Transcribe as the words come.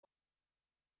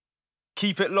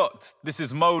Keep it locked. This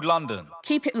is Mode London.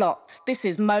 Keep it locked. This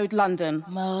is Mode London.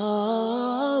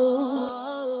 Mode.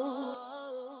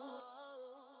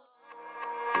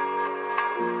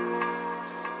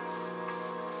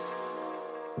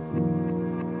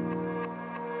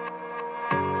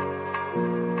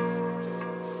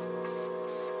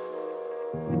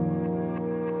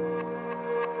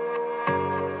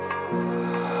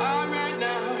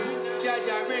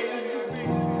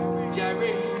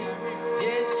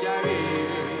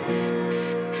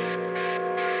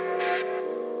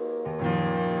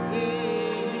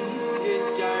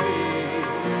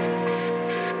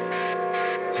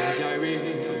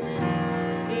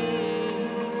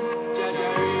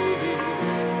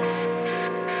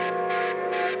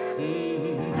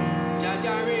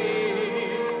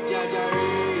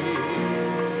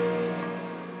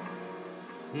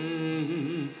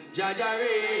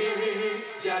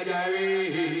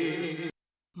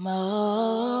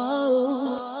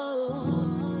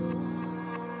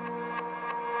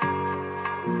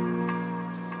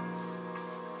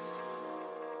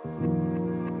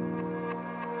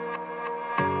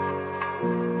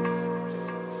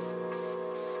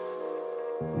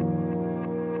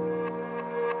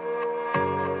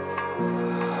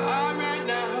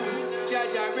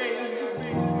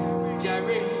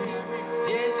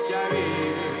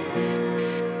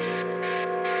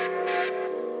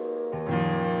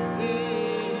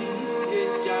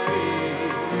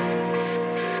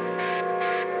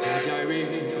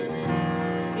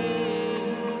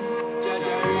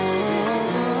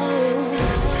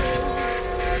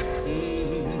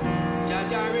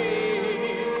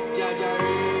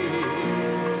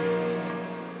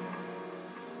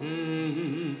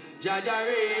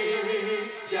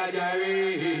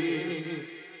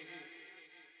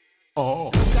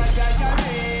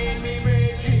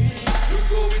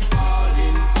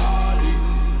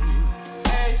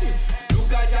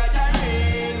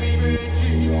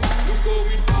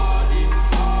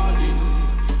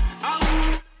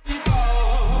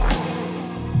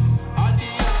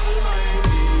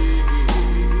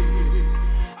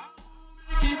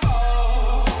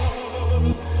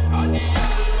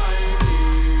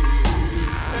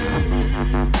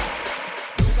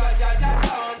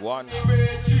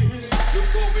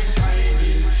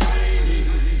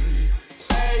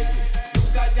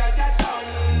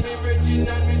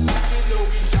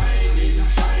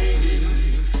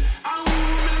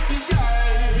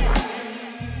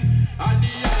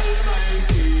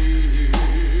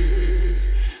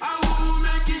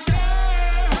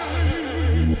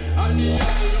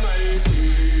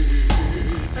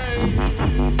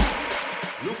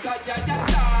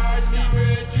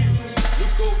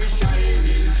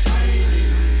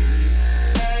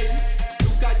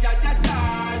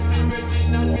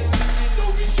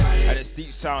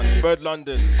 Deepsound, Bird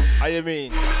London, how you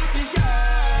mean?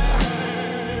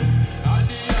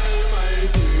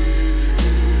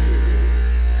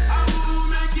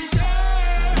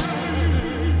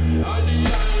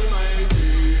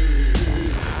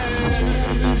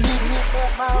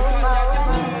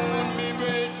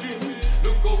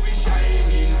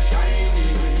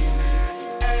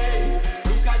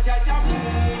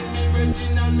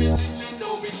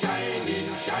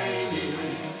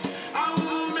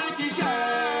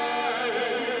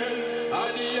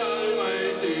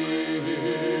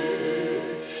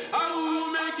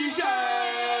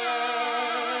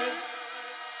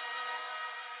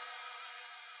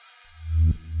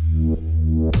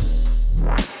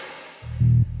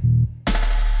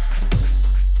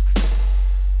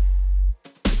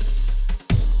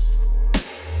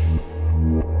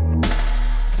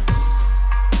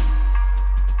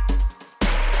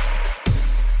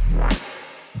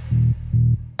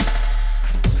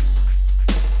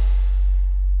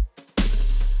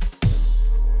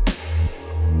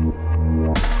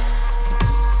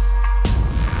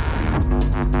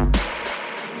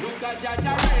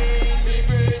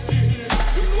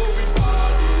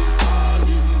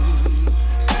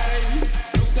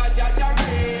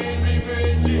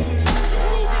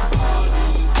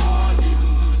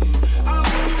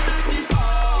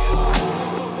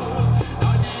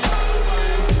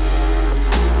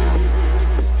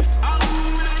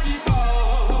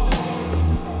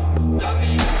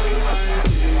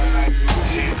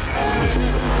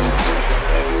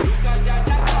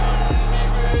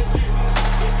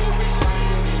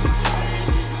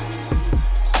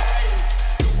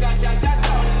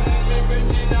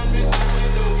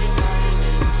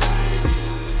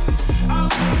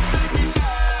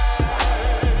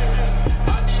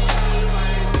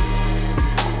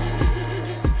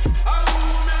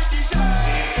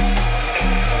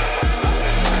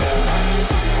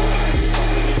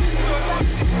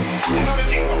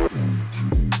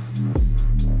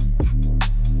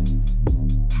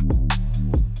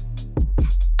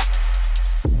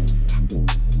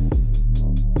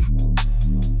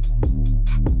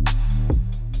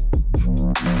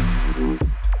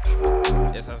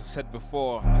 said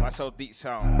before, myself,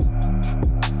 Deepsound.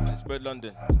 It's Bird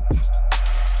London.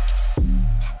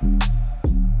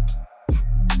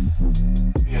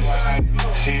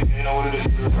 See, you know what it is.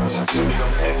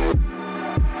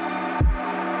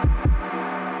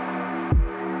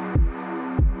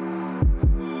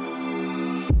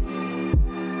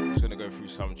 Just gonna go through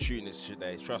some tuners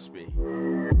today, trust me.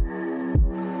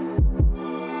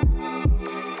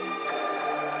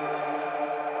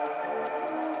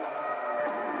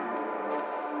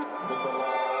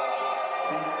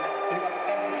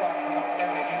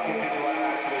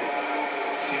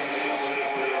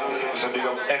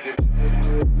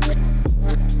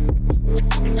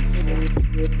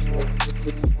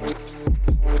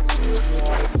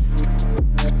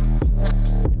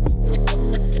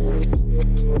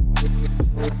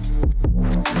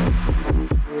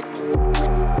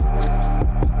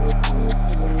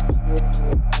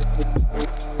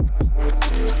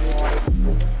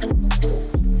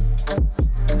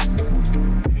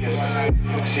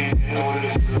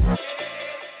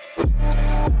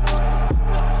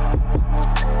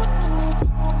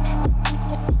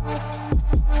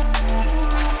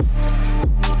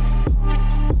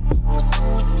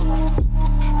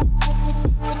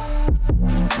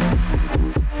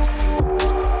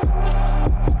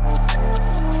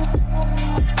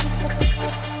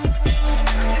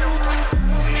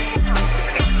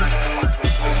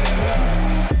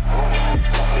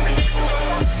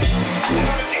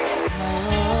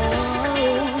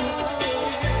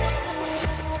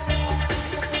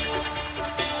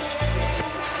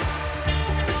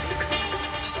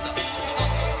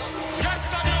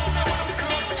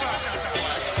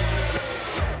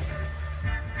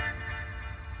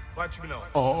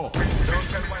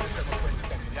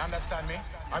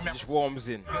 Just warms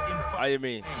in. How you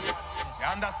mean? You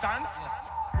understand?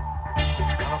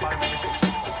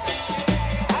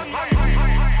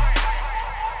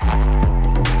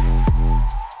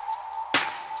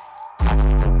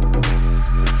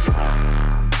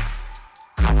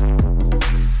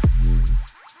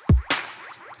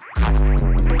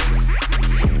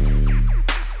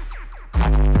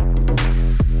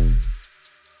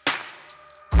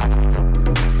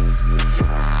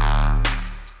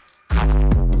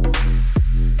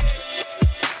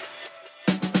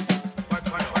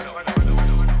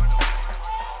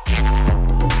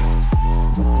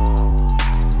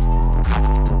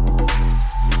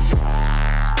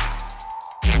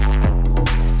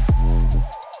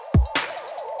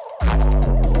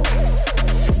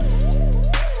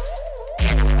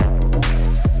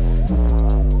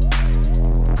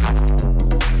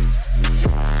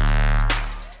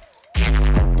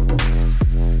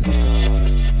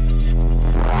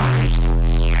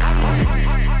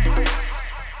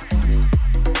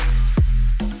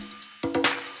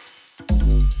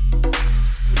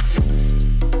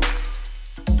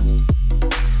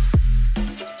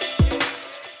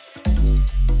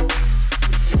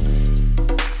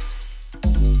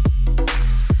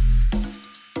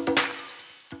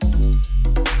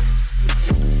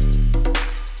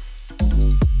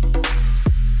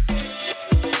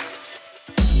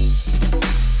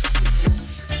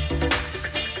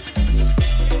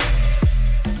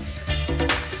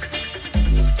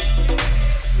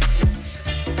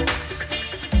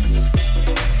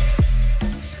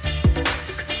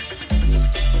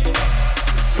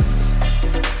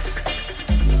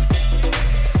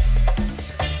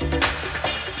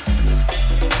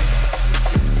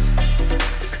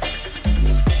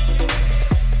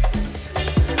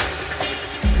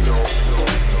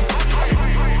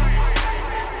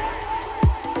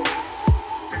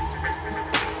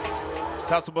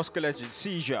 Shout to Bosco Legend,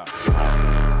 Seizure.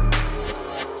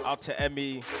 Out to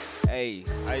Emmy. Hey,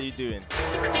 how you doing?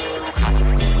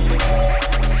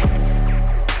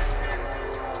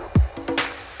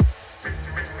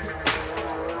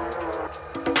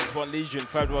 This one Legion,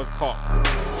 Third World Cop.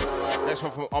 Next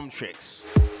one from Omtrix.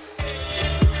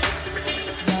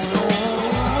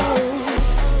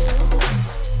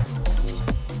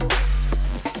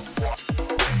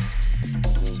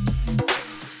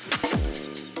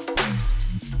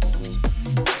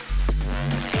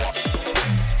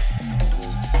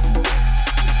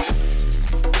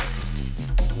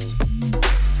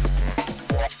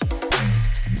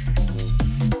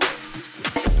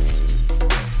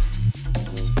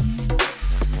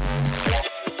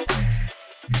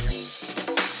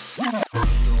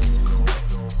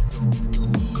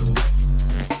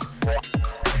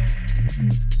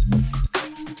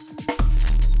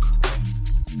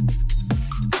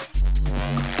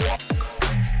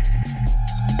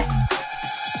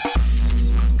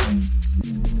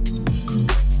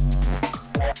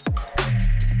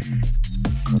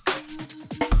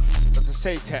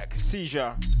 K-Tech,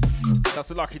 Seizure.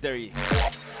 That's a Lucky Derry.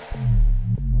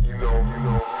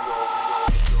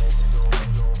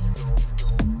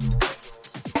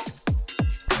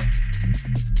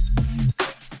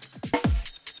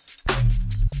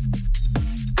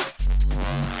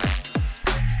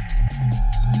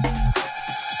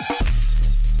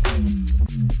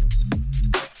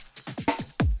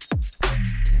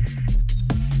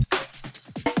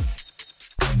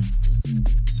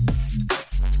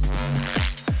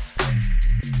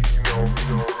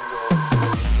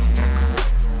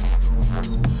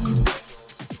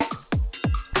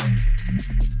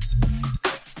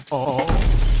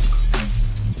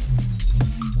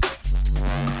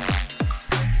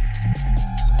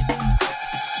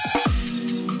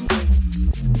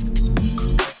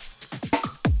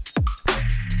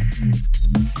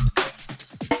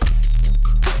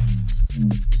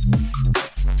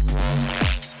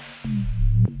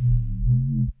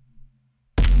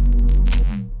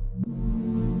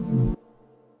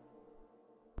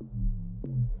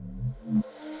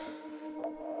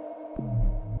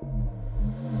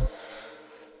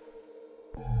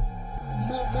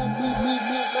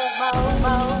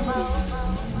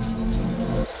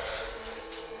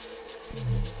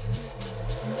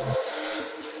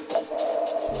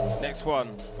 Next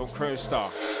one from Crow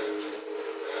Star.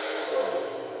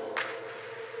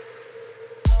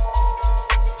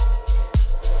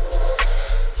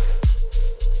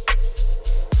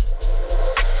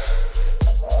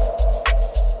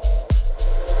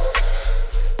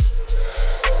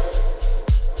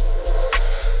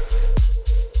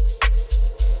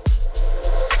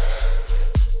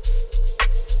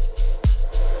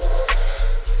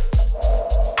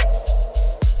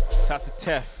 Shout to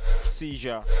Tef,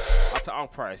 Seizure, out to our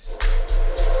price.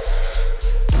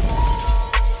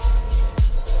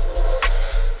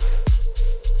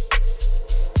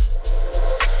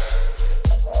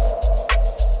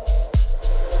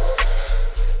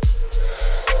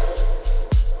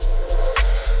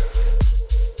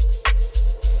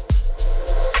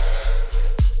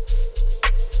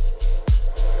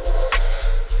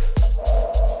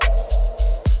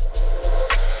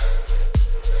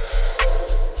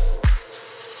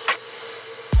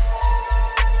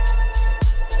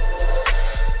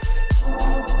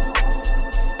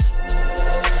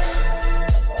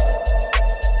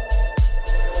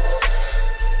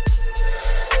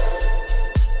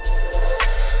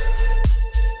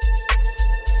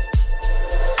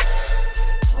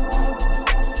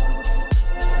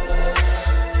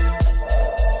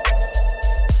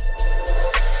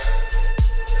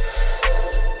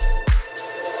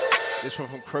 This one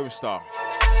from Crow Star.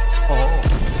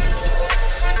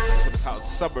 From his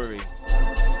house, Submarine.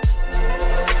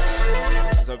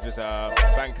 It's of his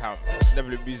Bandcamp,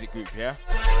 Neverland Music Group, yeah?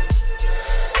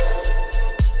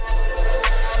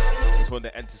 This one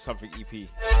that Enter Something EP.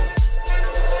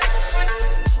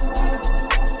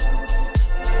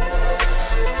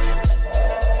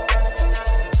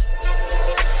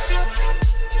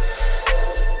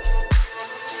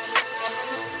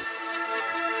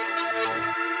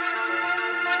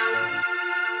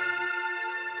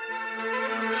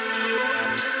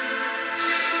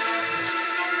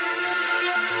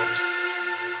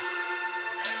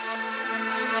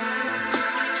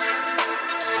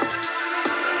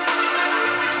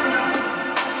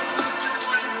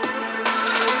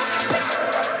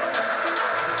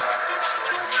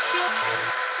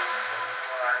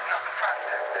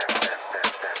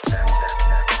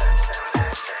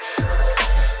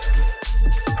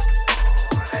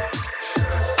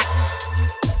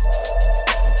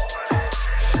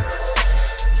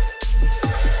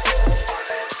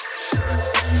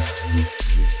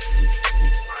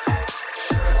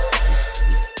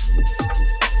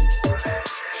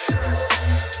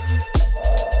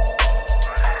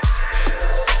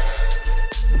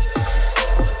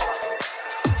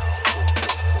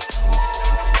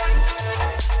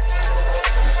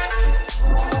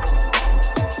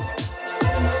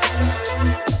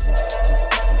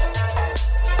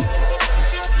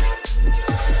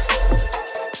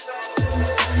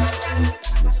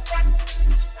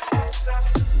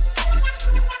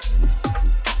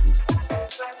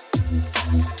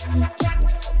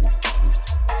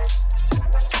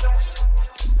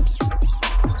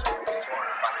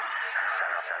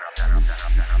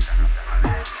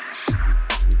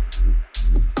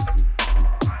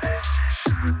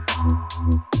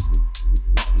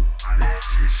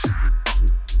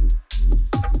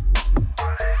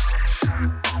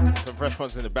 Fresh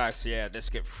ones in the back, so yeah, let's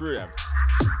get through them.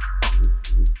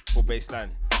 For baseline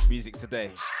music today.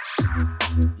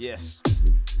 Yes.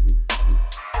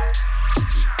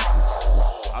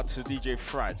 Out to DJ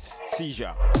Frats,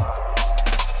 Seizure.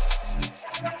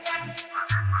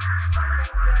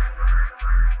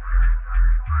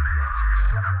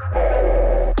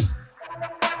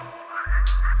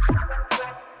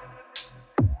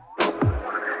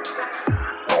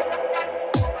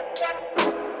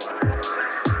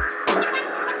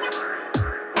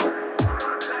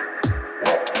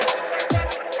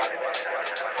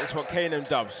 This one Canaan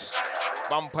dubs.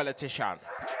 Bum politician.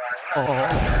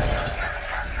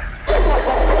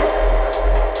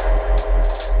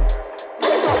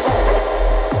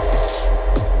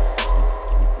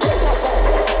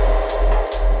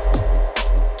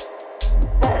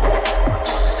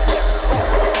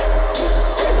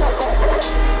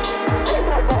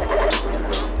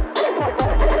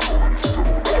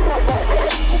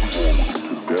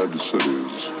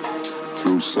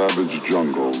 Savage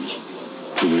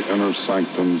jungles to the inner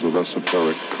sanctums of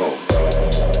esoteric cults.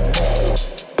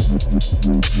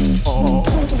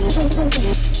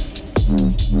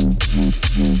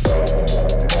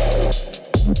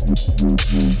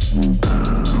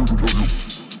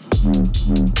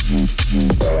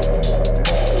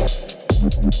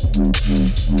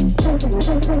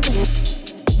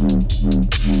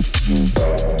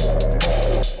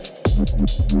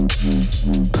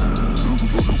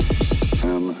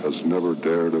 Man has never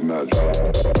dared imagine.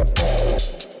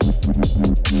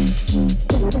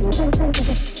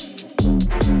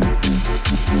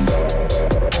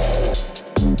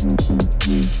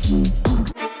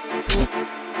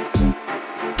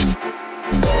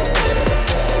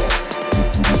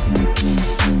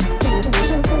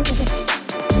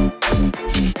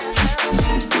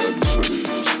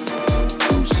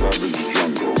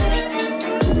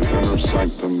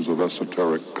 Sanctums of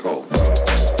esoteric cult.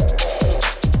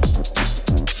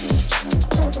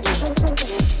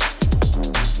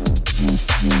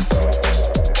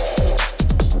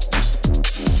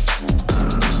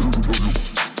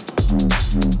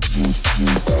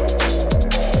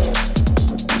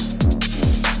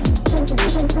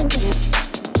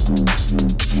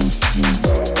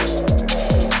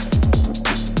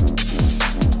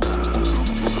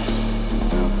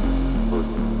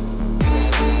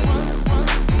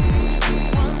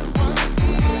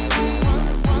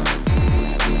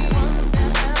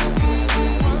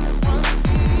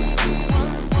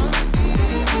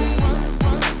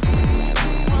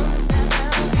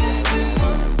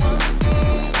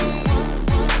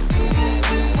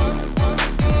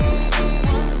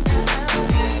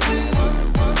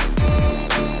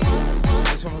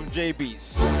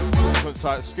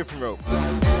 Skipping rope. It's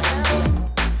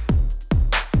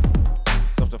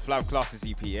off the Flav Classes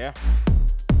EP, yeah?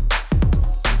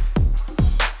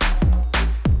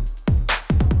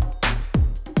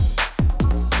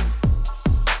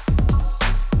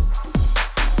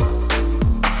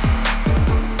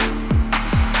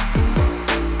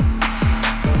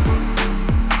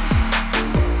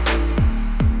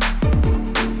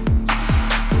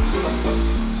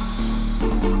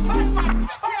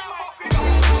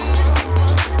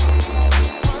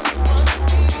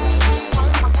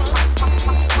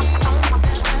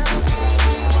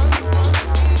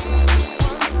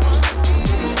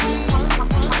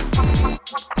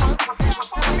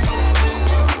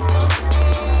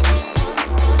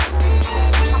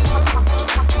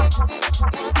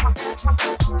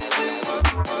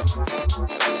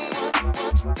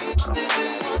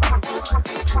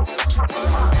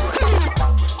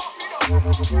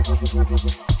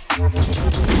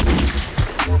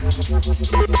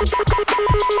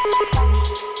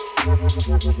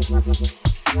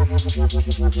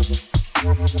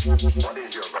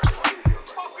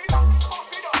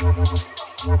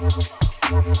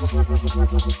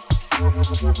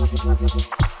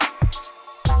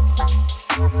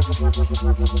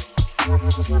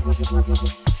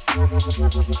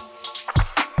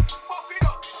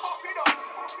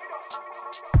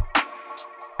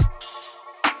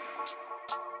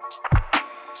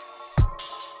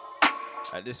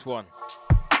 And this one,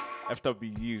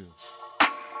 FWU.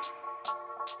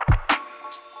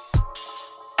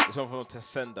 This one from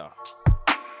Tessenda.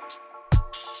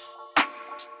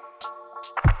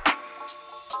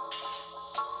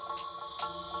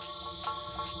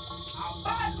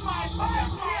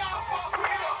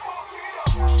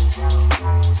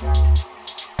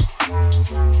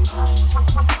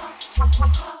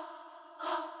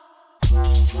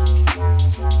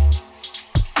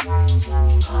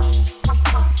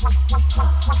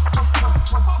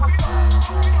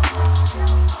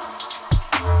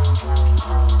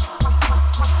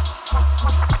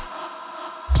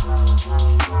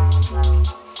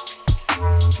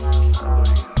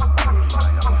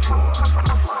 Lying on the floor from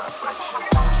the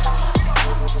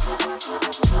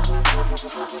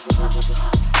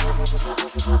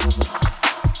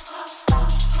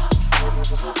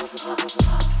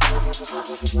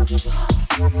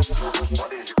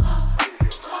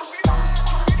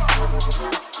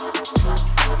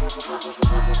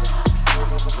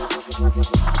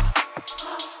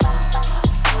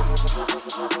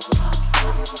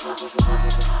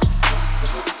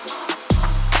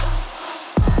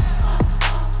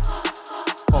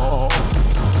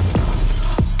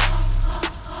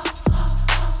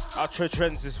Outro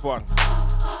trends this one.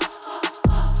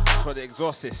 It's for the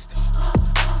Exorcist.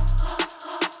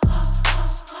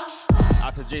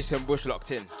 Out of Jason Bush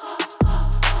locked in.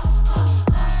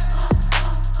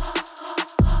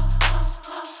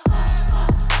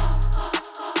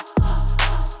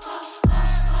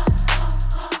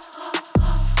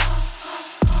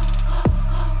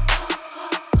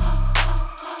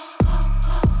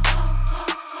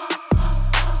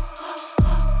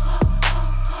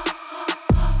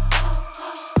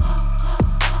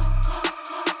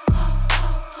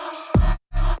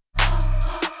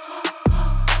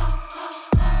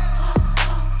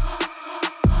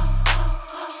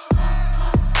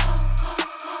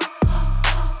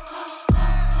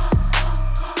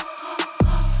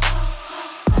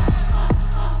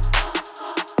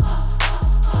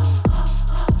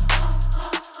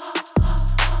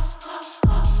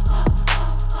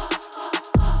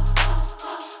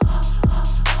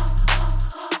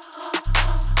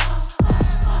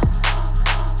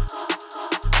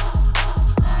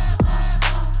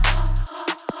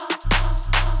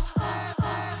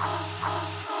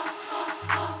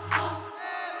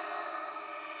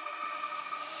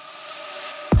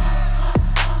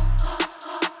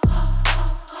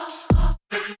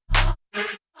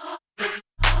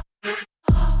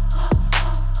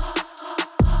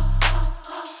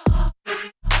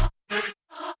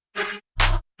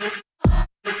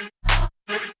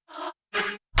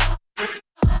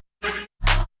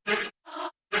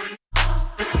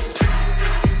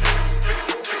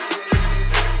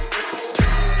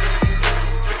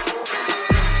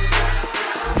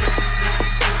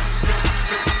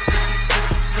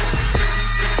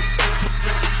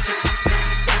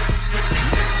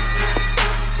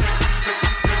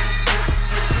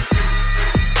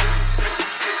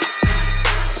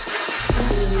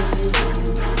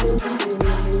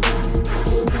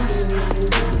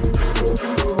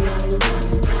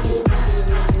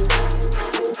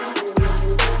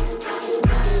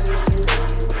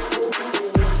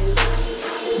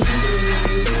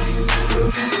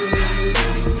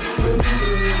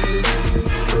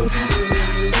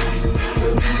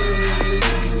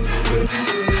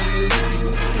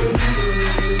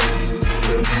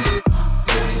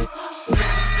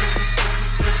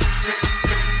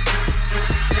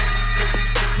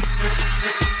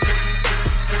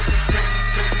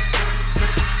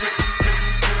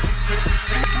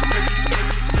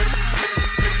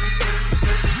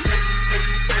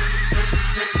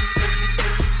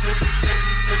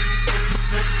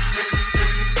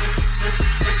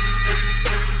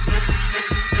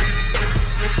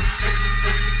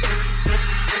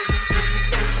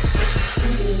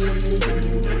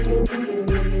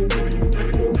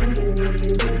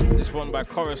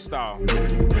 Chorus style.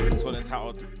 This one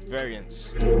entitled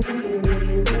Variants. Send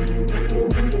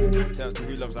out to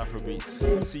Who Loves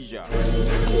Afrobeats. Seizure.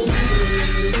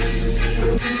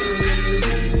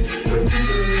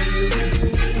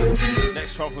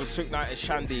 Next one from Sook Knight and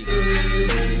Shandy.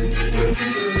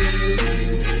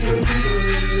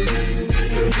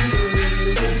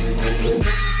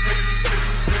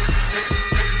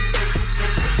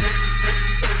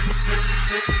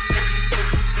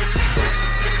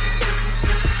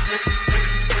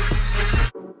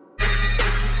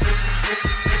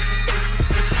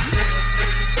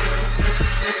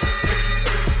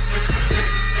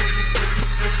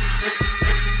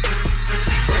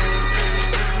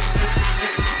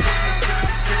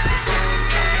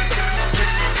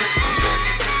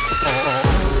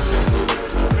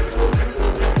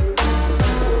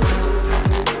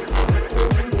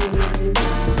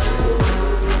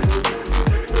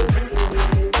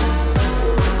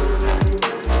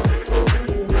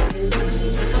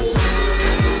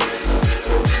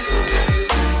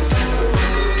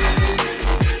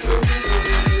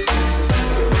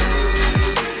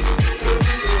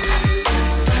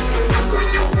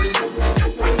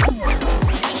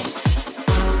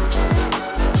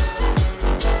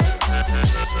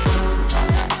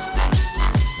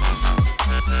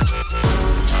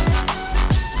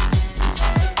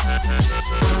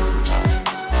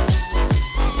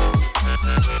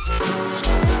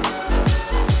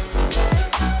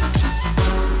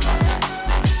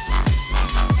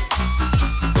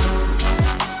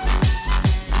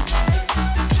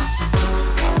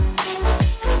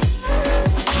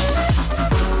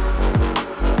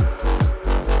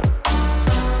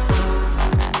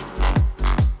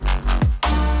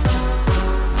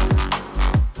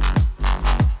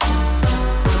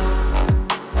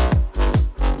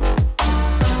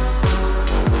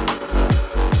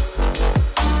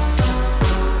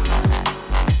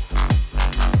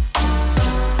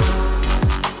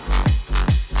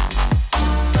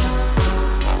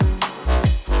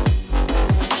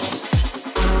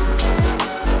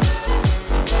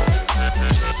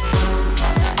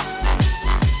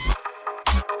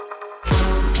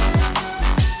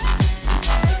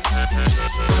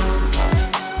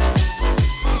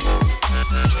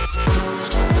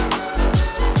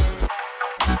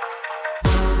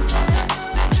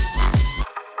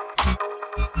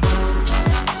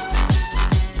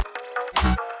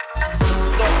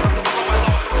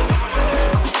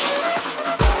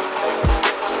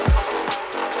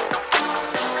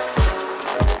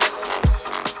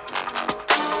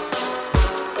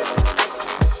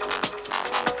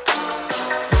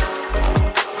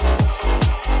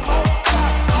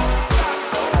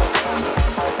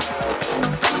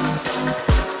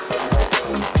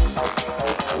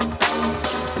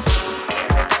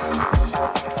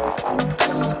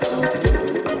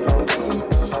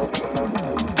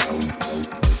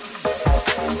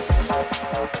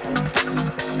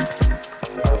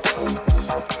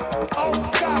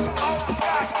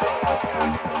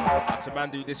 So man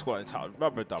do this one entitled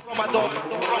Rubber Dub.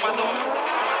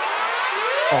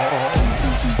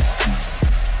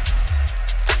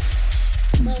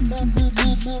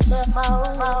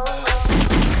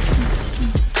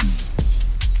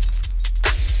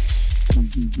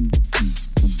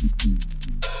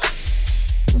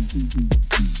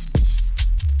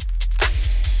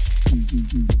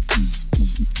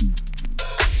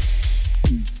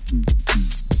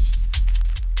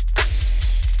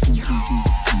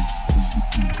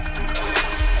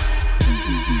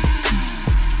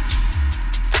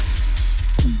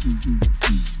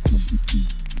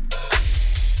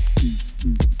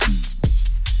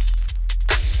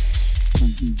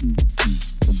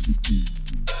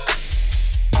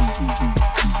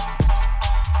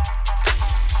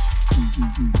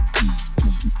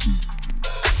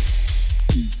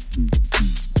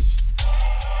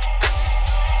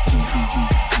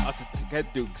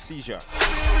 Seizure.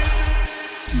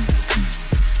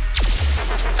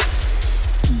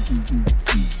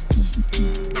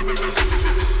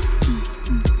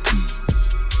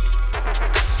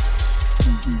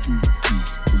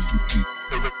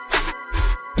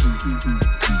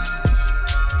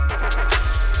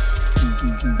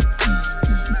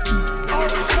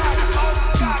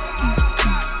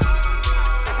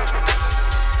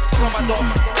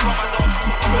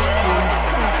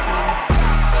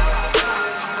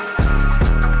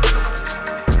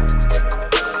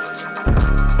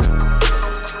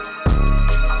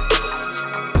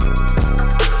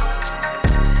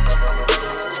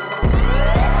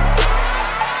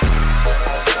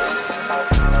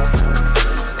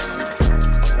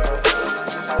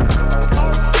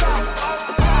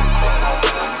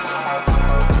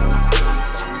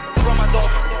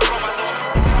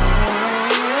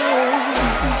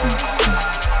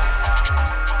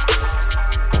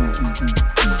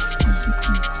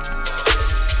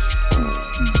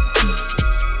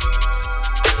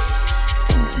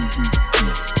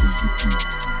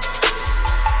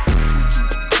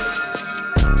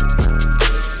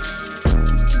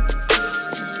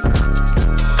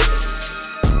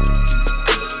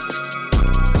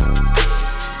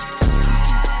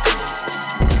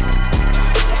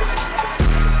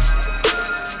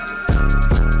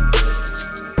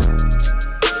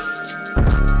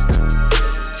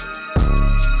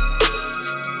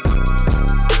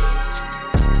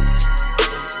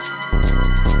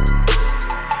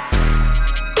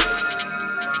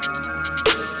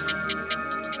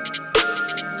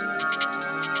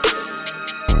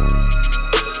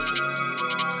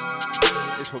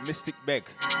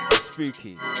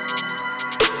 Spooky.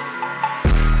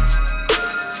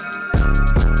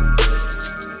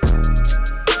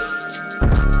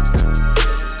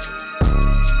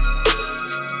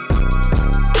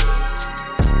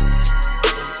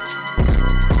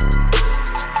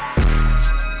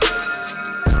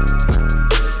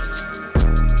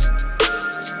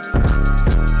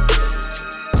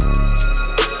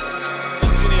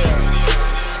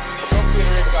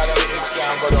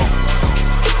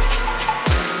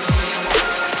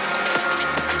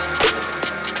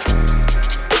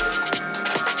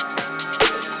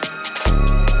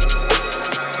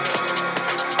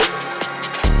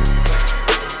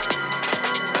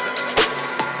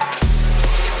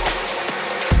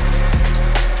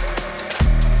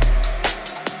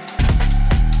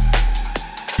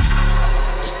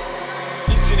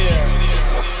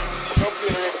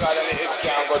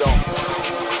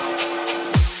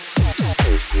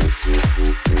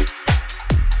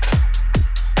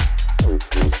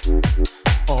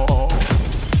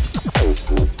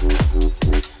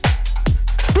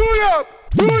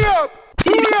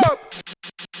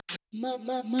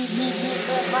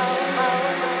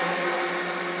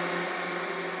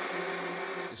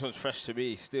 This one's fresh to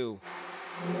me still.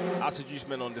 Out to Juice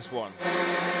Men on this one.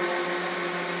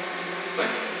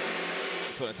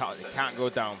 This one entitled It Can't Go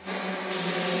Down.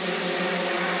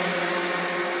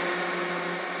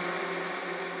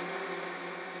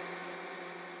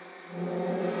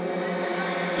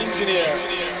 Engineer,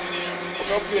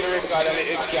 don't play the record and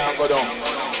it can't go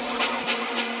down.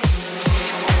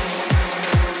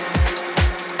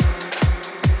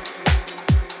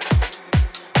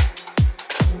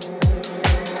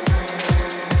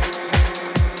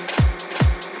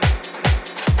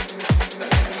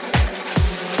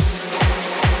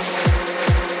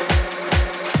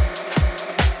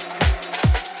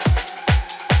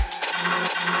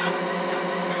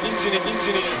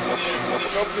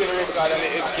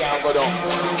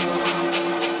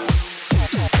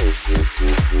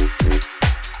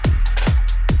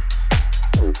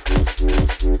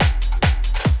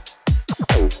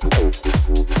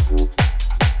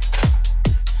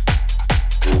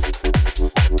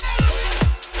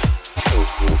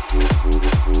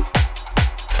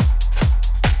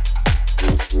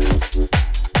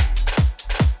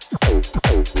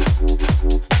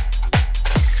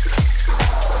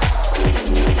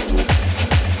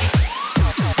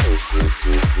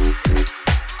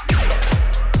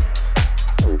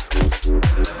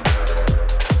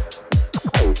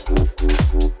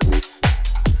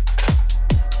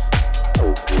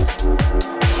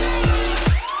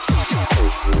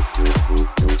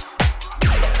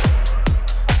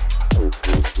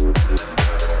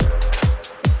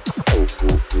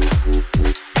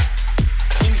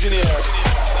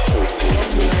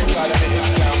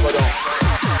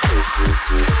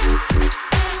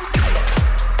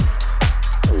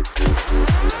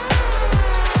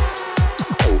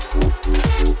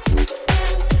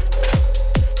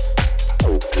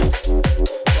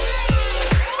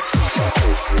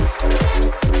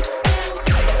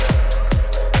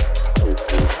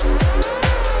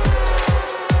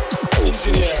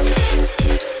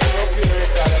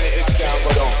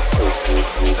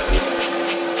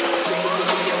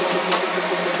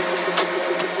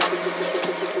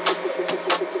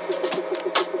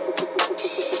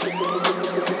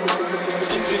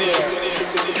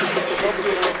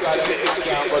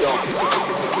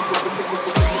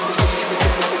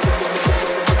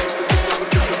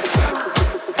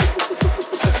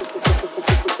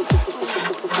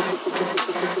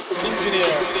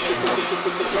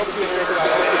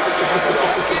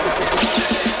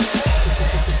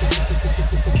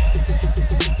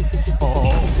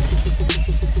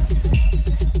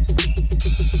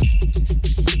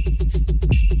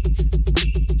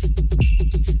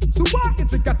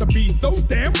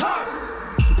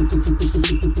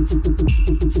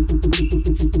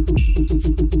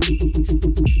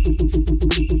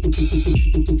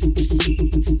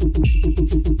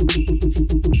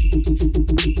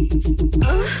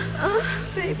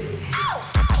 Baby.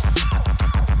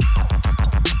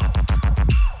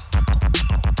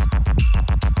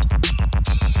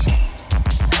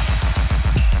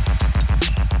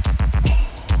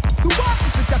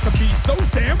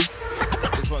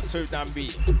 This one's so damn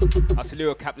beat. I'll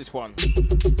Leo cap this one.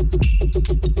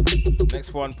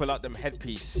 Next one, pull out them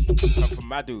headpiece. Come from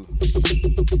Madu.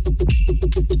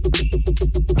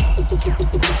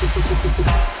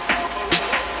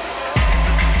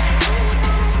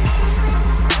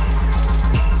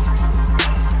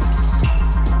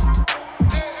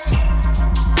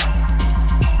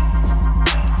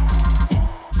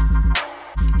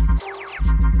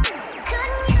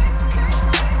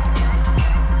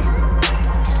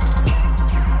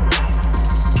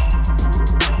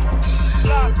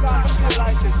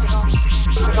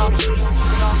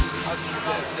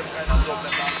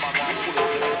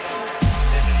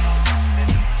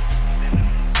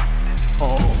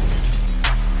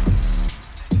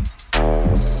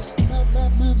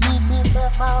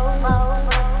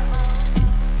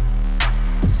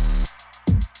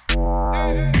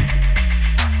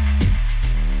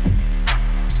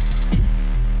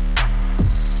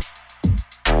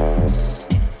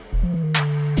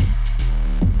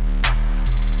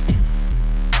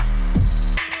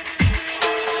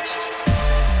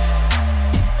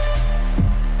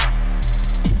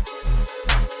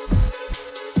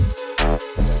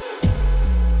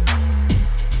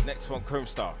 Chrome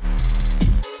Star.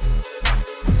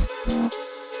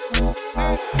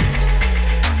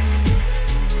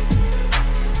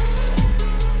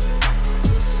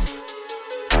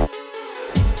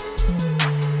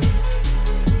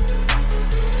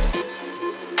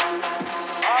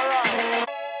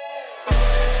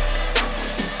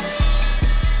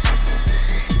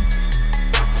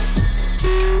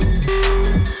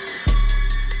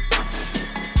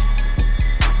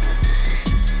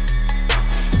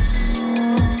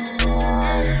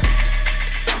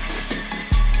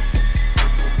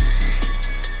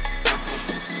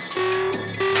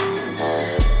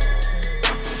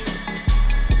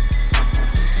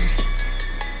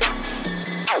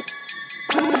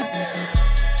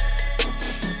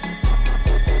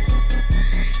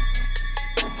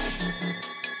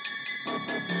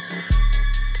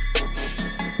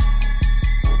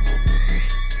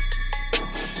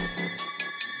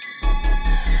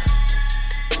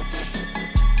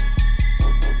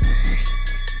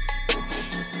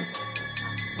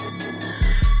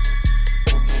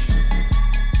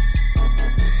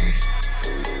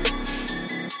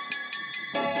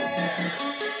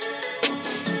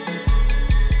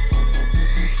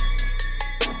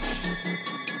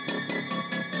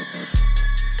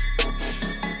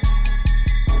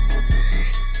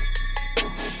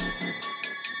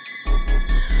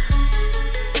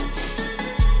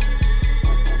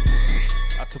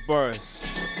 Boris,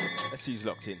 let's see who's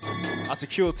locked in. Out to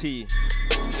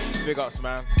QT, big ups,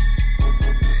 man.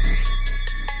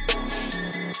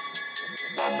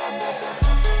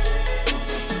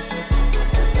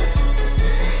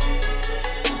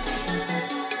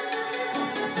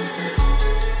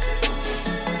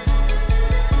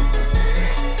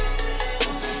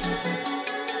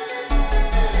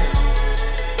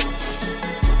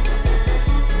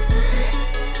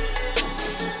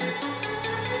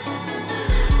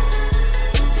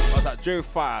 Joe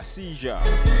Fire, Seizure. Out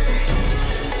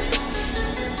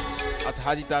to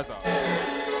Hadi Daza.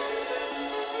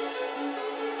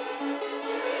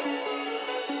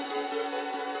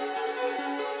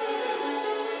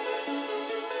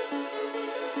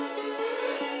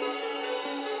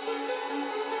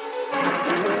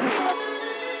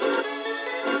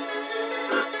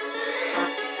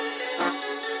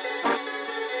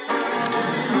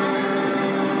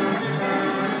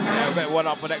 One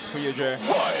up next for you, Joe.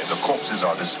 Why the corpses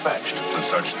are dispatched with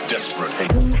such desperate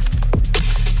hate.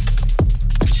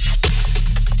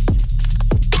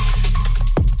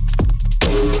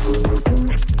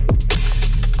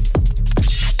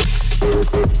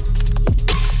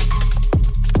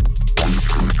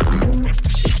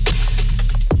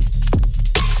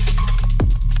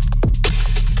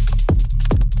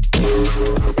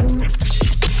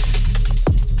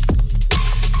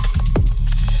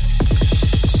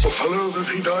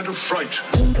 He died of fright.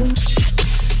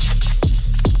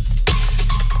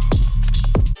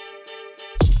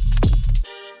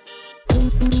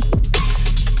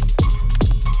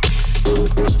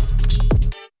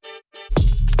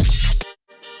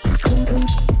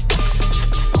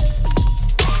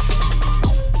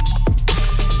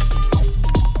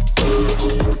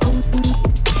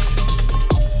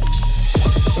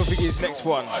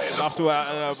 one. After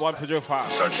one for Joe Fire.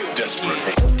 Such desperate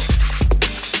hate.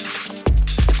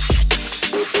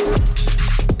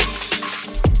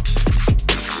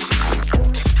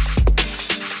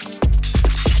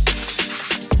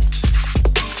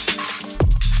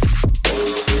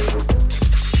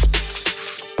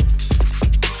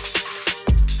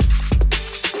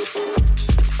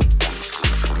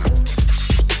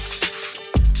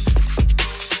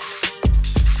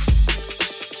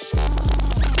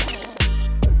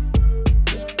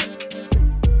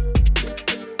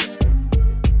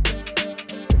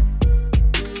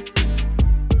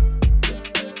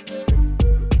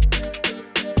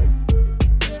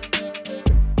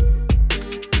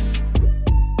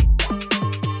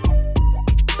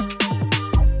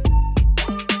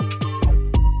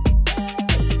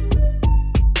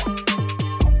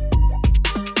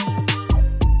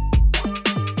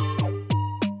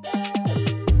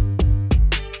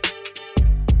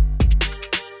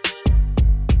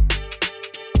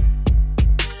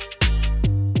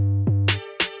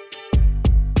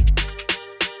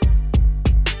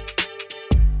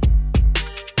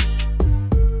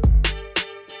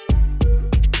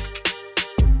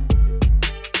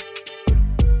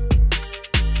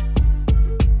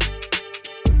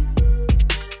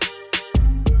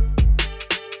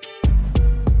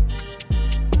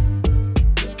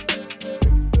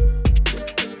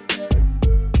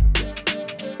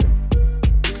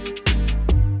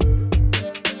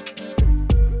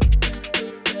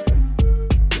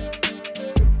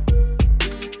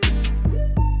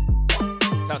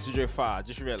 I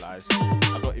just realised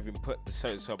I've not even put the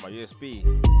settings on my USB.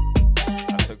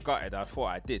 I'm so gutted, I thought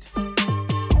I did. But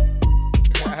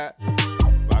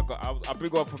I'll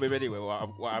bring one from him anyway,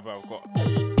 whatever I've got. Way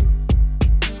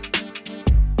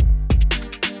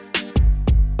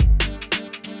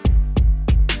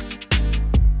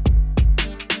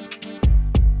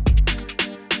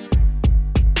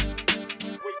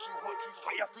too hot to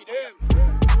fire for them.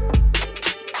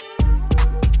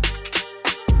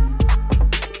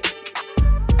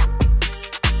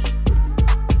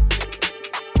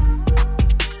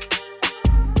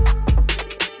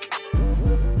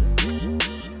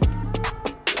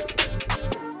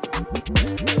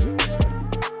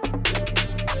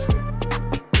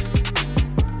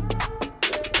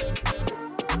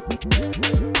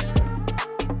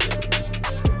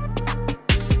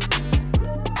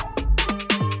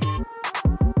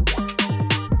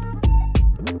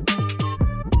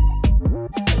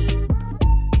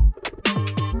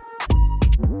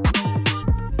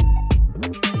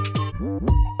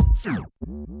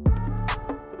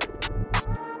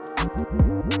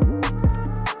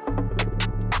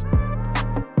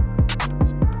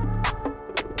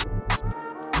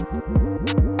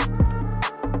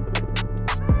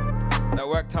 That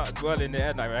worked out well in the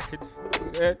end, I reckon.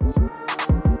 Yeah.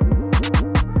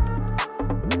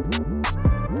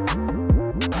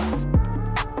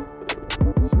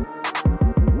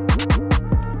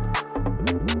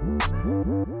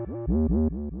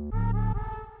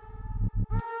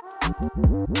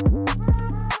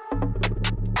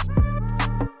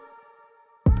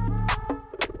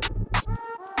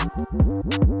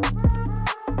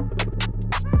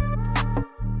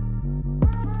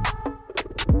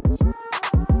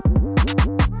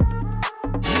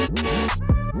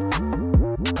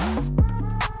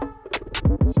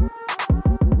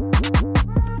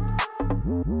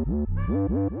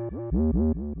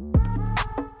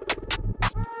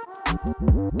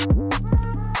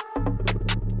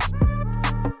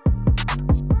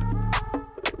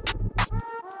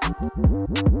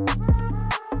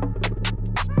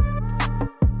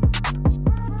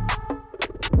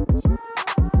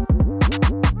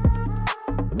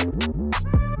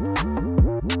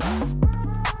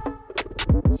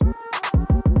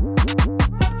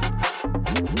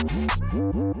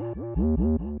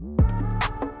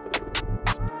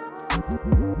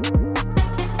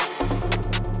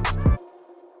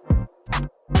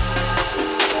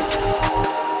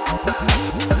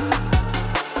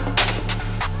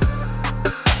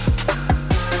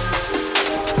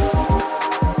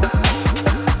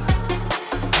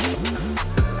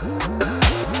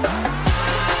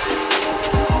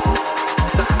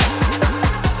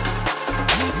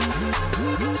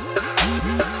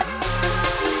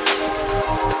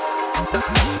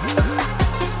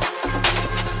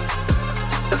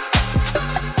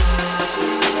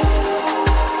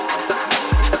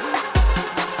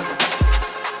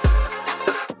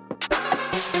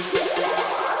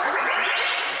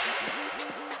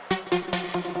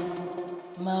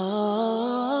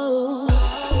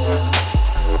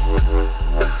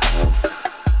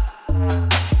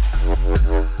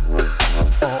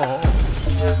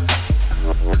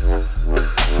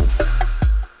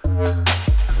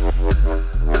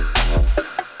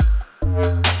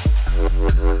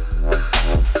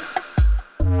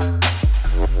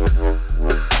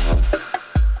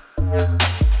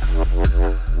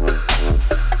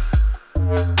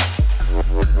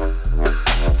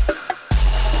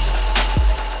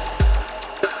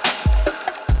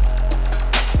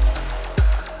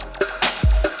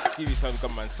 give you some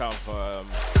gunman sound for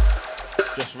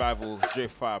Just Rival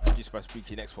Drift Fire, produced by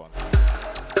Spooky. Next one.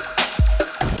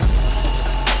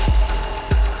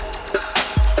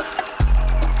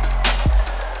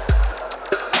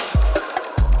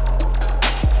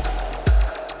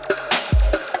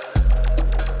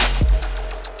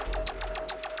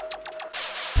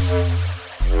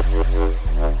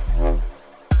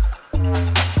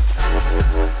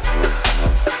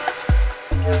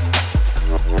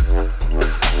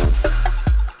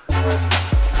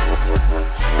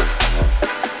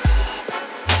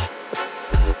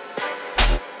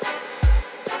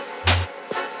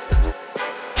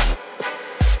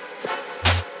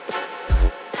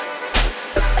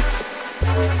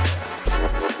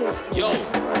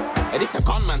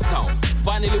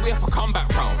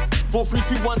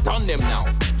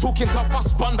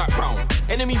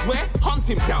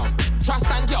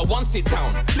 Sit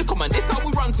down. Look, man, this how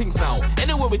we run things now.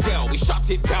 Anywhere we there, we shut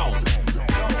it down.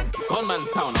 Gunman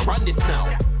sound, I run this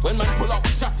now. When man pull up,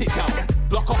 we shut it down.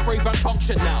 Block off rave and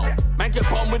function now. Man get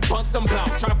bombed with buns and blow.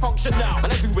 Try and function now.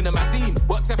 Man, I do in a magazine.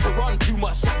 Works if I run, too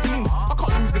much chatteens. I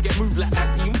can't lose and get moved like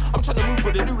Nazim. I'm trying to move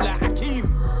with a new like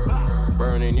Hakeem.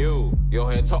 Burning you.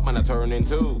 Your head top, man, I turn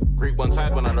into. Creep one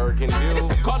side when I lurk in view.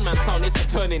 It's a gunman sound, it's a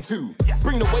turning two.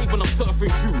 Bring the wave when I'm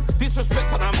surfing through.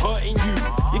 Disrespect and I'm hurting you.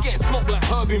 You get smoked like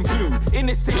herb in blue. In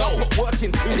this thing, I put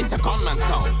working too. And it's a gunman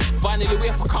sound. Finally, we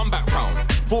have a comeback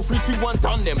round. 4, 3, 2, 1,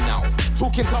 done them now.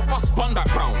 Talking tough, I spun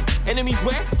back round. Enemies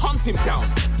where? Hunt him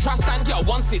down. Try stand, get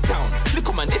one sit down.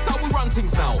 Look, man, this how we run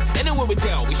things now. Anywhere we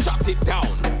there, we shut it down.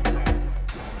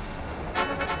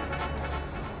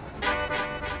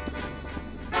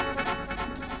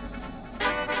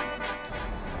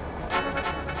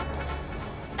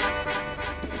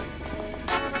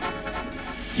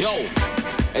 Yo,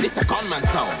 and it's a gunman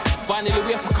sound. Finally,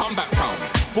 we have a comeback round.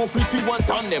 4, 3, 2, 1,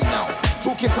 done them now.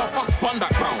 Talking tough, I spun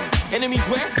back round. Enemies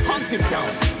where? Hunt him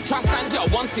down. Try stand, get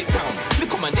one sit down.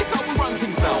 Look, man, this how we run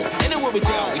things now. Anywhere we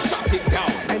there, we shut it down.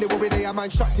 Anywhere we there, man,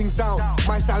 shut things down.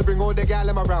 My style bring all the gal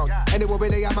them around. Anywhere we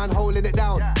there, man, holding it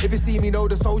down. If you see me, know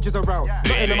the soldiers around.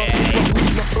 Nothing them must be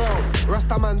weed, not brown.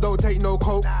 Rasta man don't take no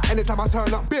coke. Anytime I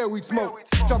turn up, beer weed smoke.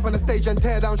 Jump on the stage and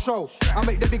tear down show. I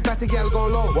make the big batty gal go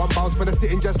low. One bounce for the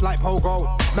sitting just like Pogo.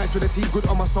 Nice with the team, good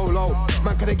on my solo.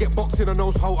 Man, can they get boxing or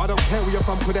nose hole? I don't care where you're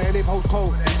from, could they any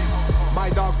postcode? My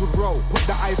dogs would roll. Put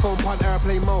the iPhone on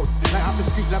airplane mode. Light up the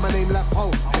street like my name left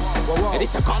post. Whoa, whoa. And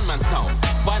it's a gunman sound.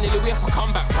 Finally, we have a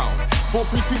comeback round. 4,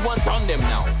 3, 2, 1, done them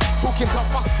now. Talking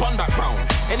tough, I spun back round.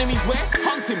 Enemies where?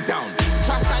 Hunt him down.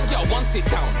 Try stand, get one sit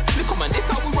down. Look, man, this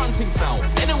how we run things now.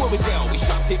 Anywhere we there, we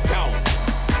shut it down.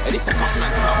 And it's a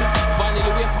gunman sound.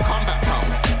 Finally, we have a comeback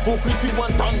round. 4, 3, 2,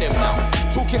 1, done them now.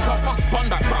 Talking tough, I spun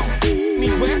back round.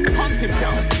 Enemies where? Hunt him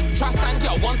down. Try stand,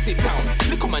 get one sit down.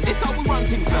 Look, man, this how we run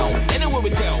things now. Anywhere we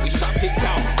there, we shut it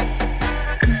down.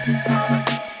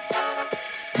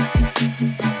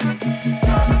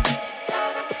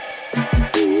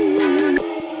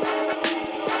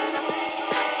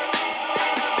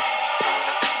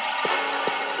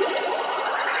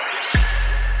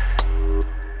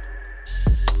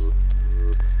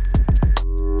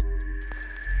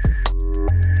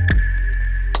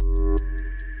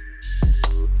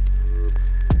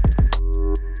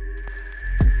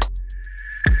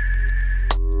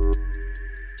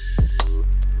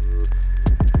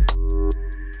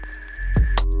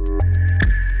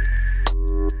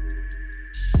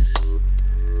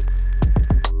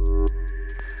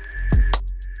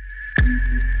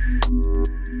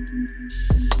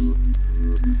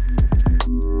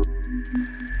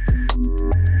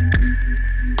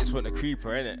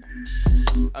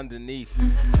 Underneath,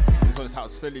 this one's how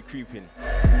it's slowly creeping.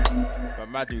 But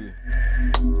Madu.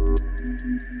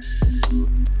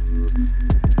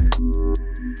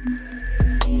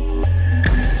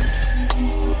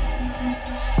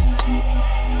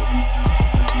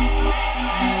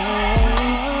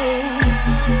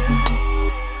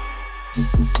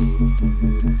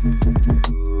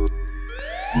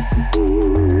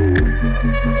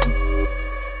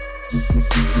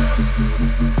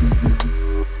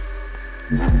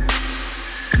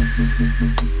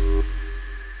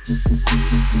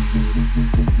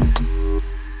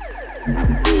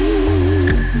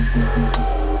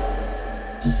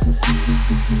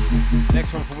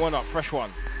 Next one from One Up, fresh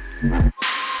one. I'm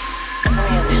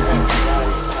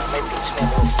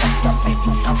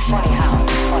funny how?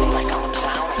 Funny like I'm a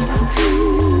clown.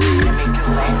 Let me do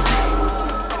that.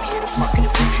 I'm here to fucking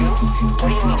abuse you. What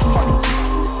do you mean funny?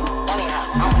 Funny how?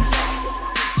 I'm funny.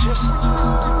 Just, you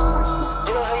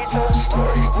know how you tell a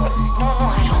story? No,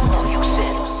 I don't know. You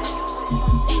said.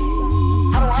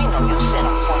 How do I know you said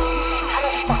I'm funny? How the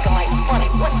fuck am I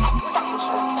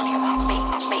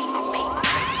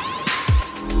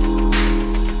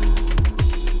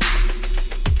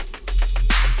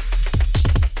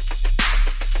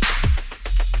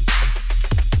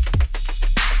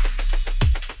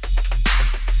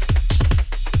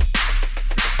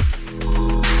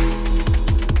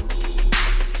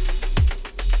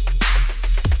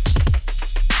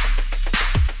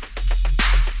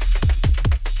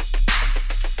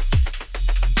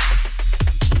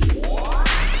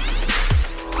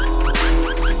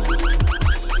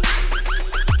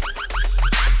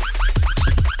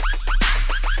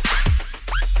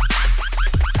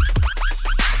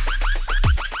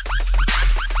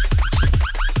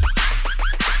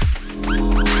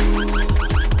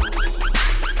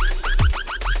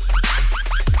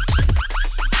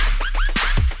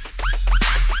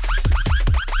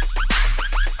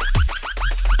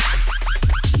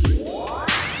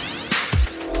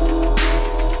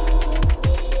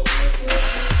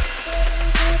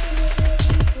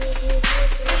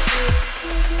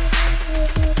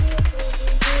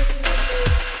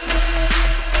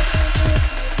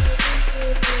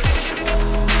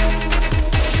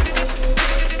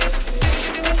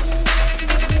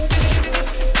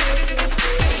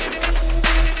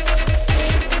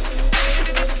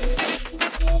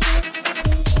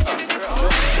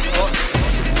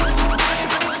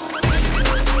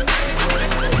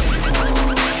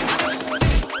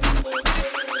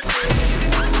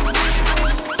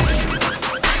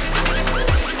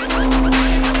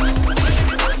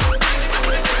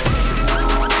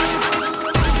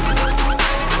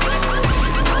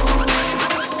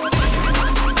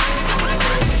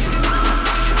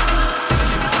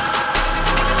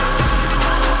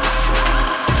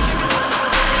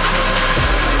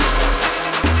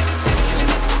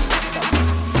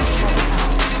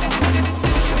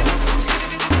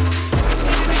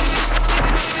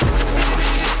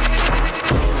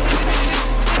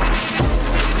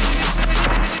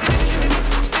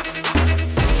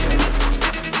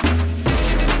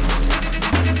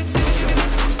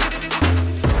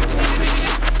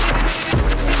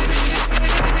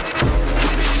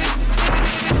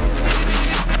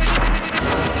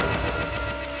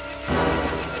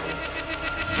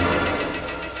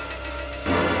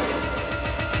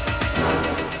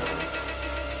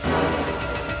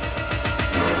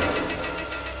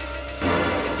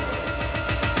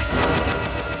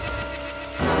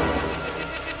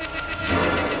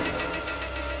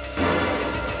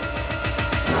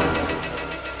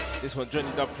This one,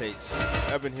 Johnny Dub Plates,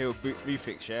 Urban Hill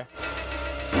Refix, yeah?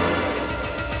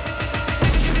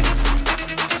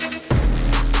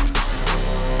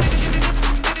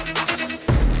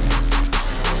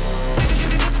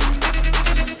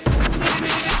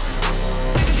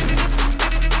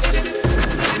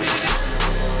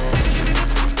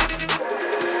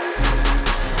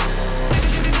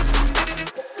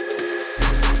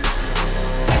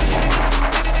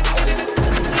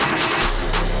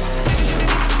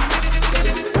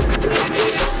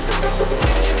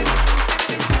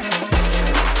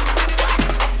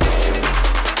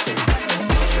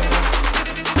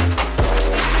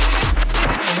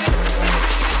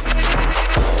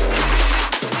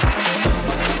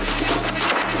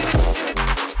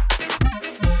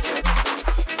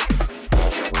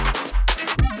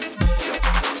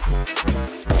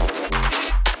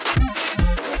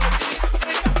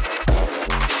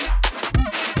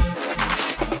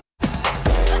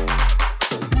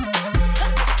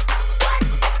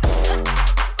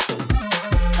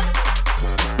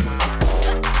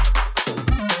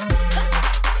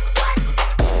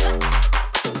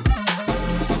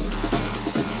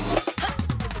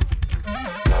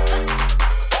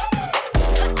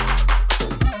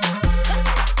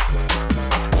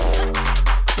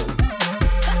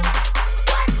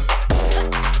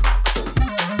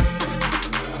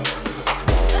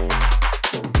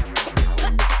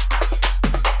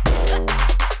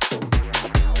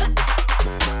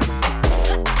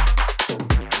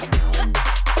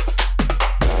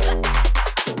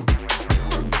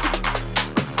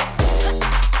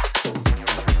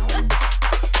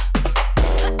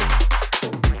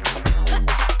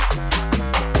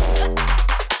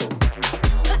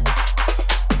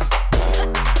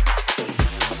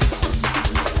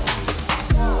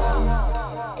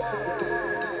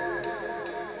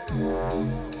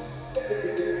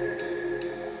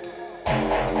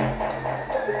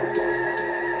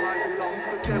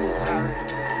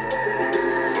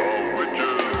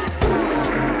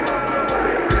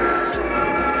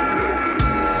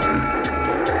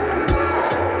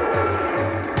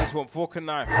 Fork and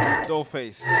Knife,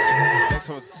 Dollface. Next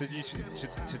one,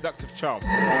 Seductive Charm.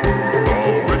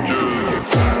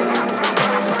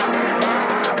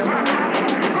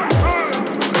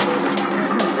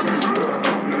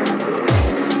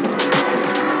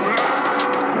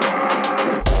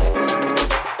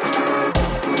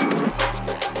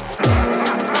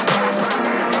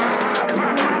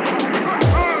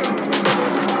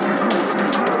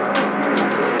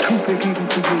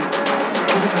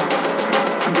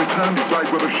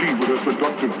 Decide whether she, with her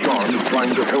seductive charm, is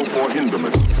trying to help or hinder me.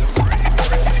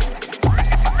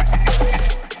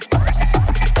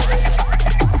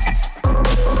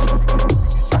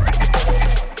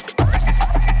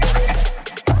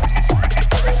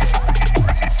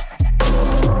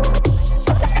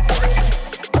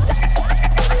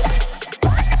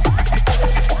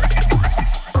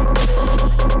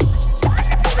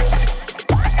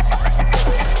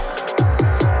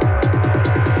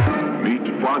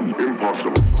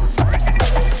 Impossible.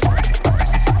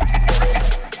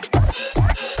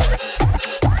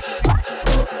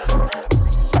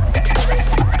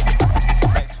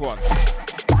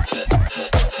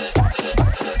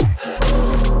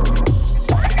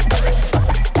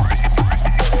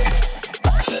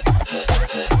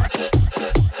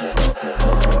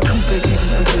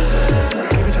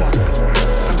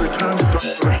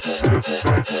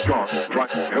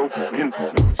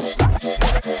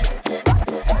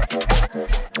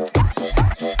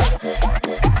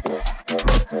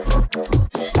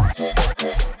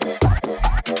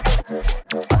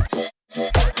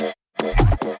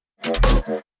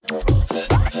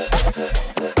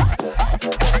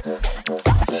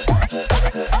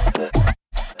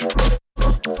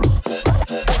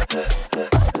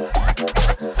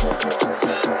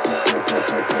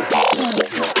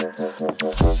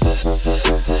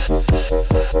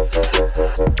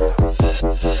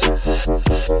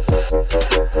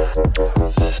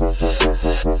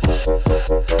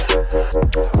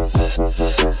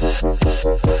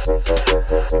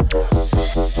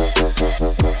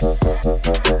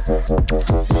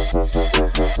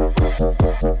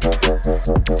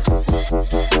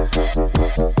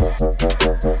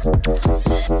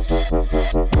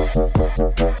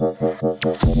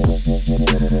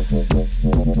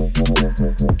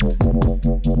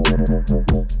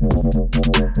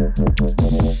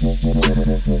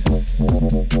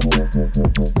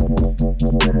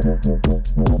 Next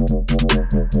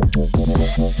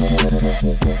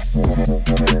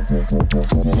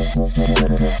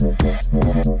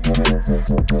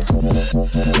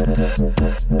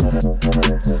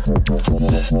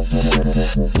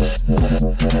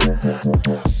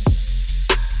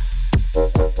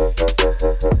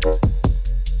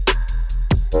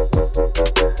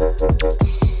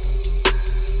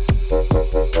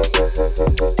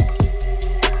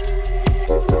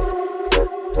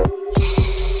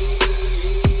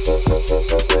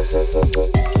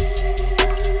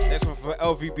one for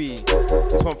LVB.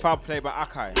 This one found play by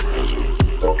Akai.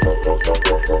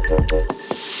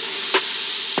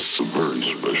 It's a very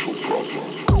special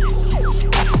problem.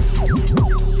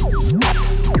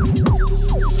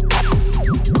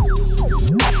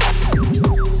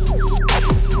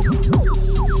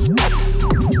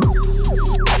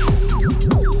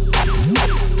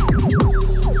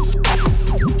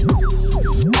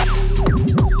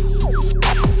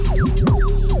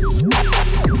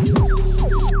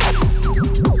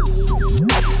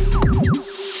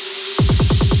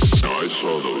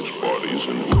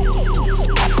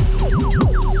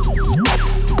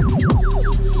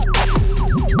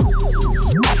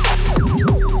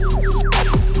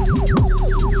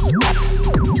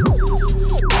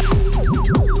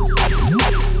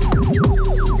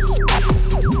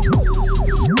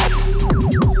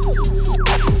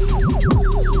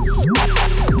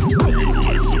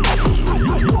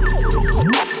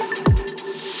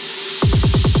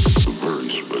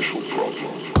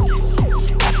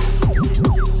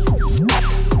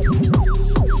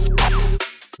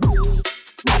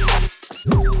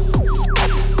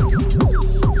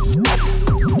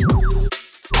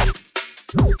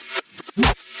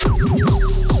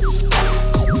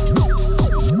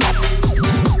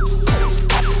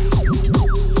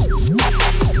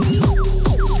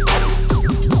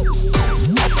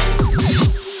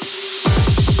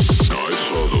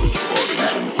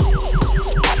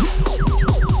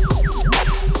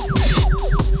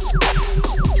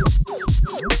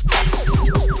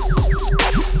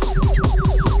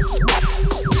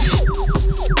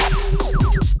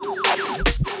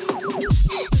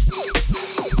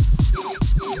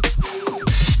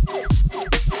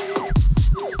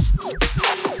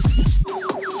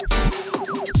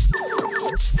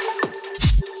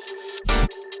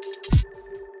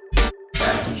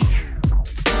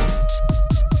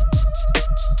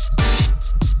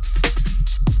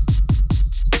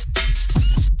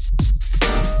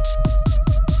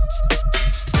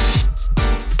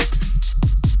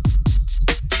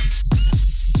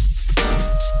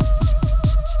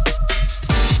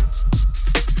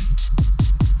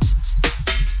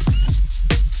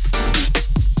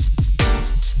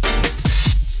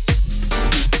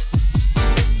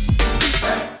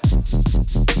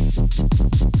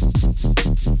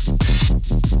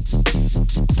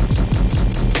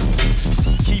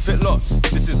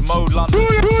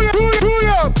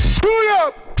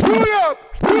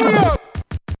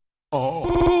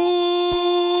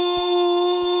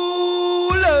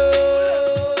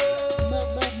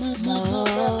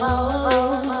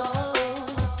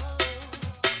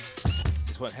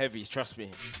 Trust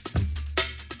me.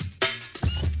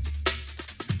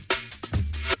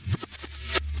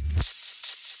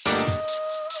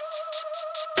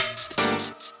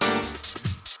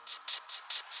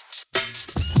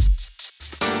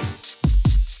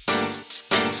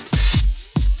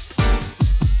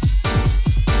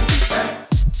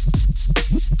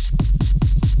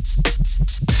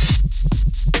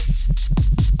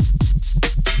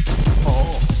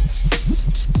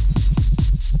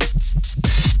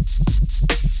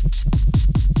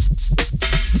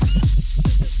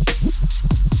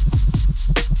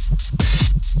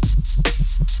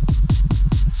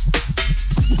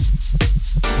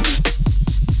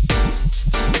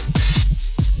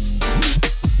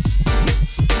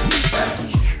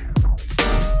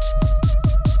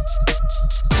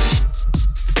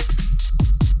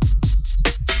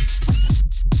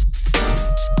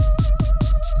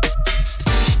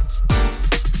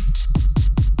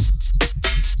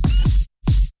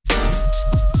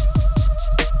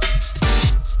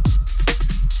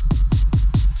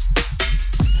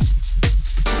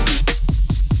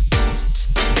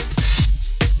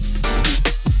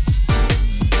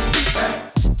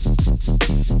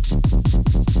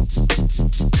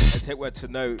 To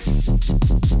note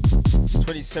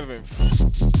 27th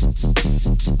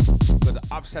for the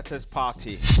Upsetters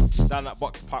party down at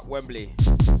Box Park, Wembley.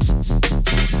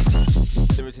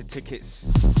 Limited tickets.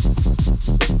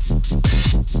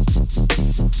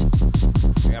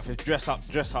 You have to dress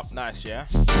up nice, yeah?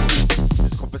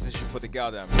 There's competition for the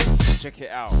girl then. Check it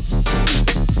out.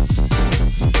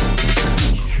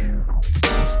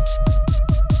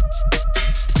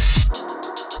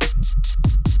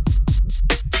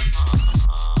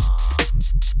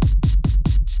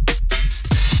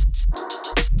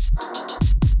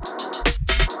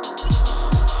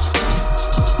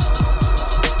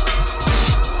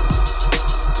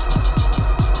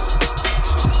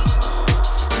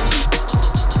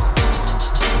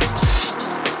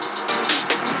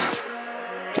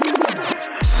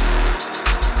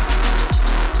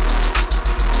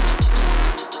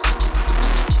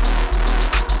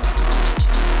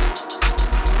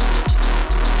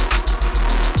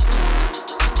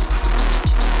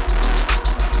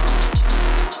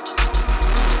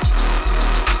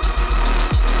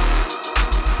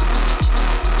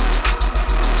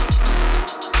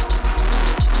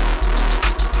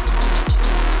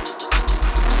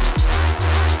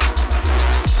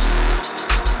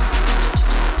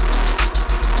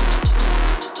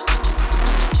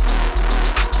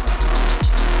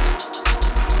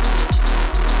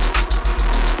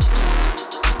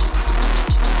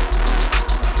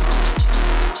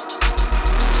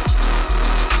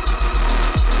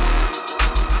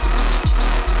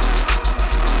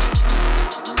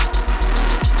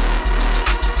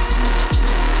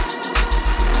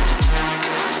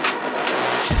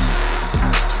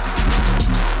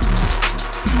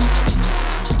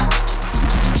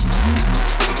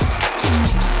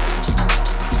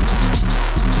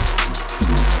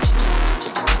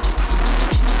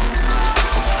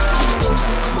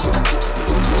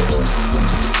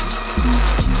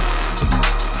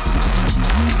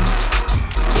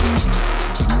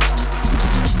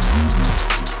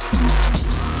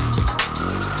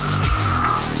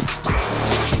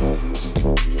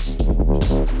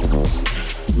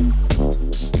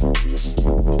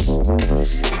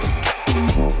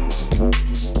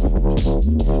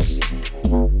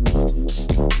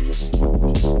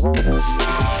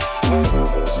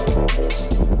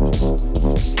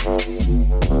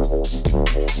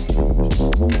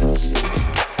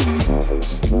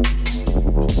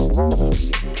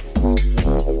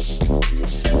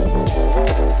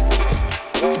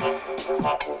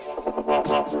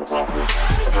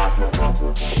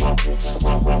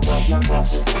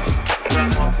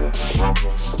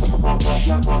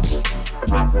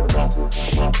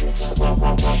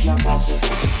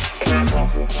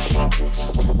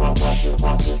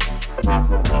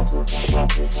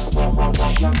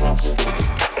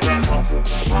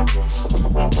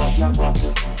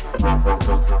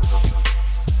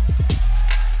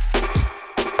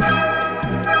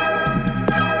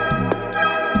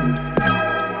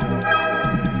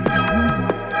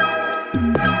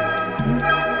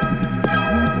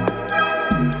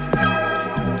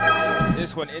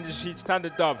 This one, industry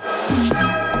standard dub.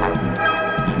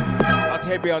 I'll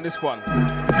take me on this one.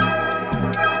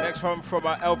 Next one from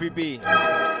LVB.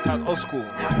 Sounds old school.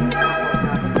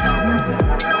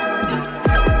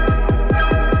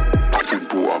 I can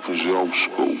pull off as old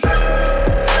school.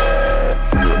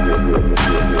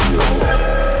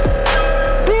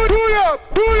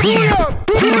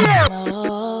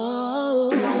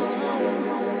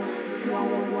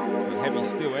 Heavy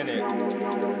still, innit?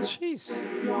 Jeez.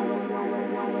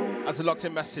 That's a locked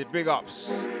in massive, big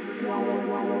ups.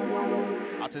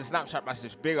 Out to the Snapchat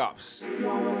massive, big ups.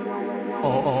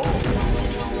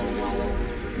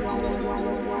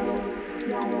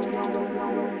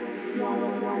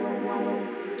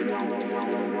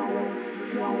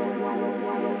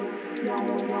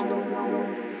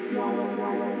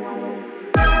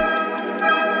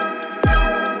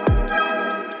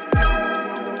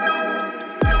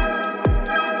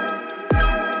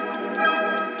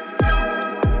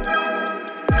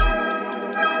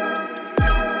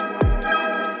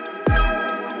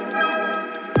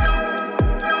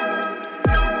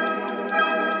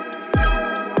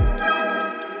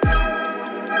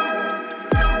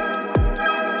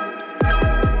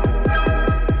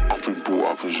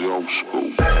 Old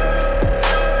school.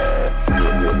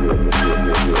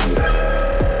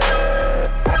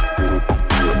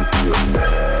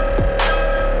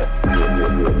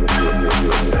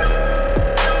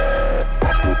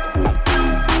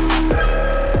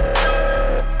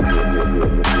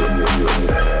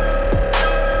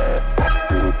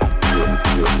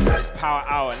 It's power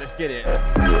hour, let's get it.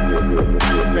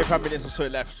 25 minutes or so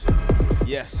left.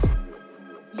 Yes.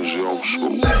 Old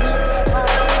school.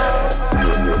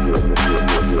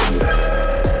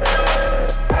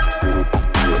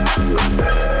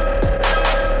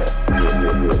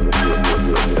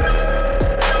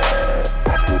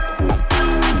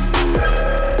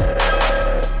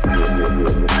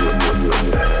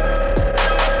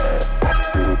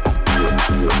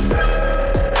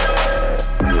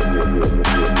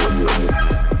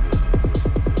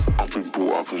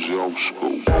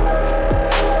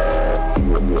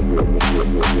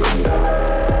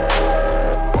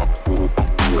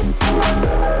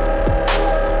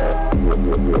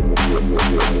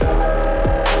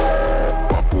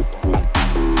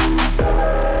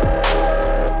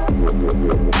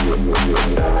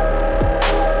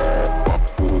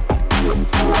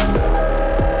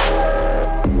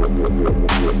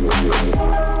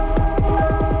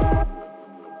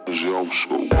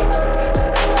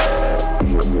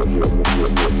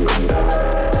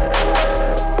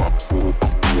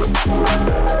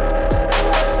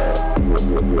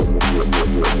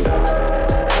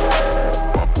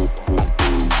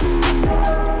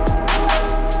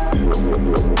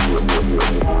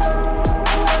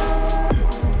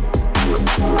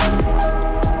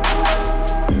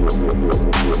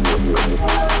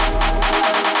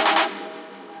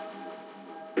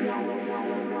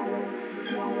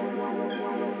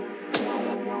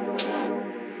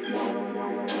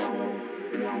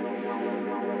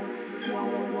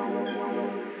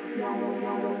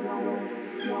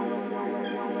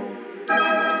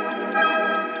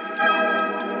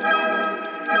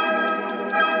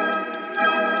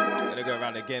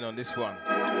 Again on this one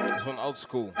old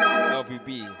school,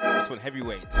 LVB, this one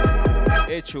heavyweight,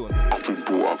 air tune.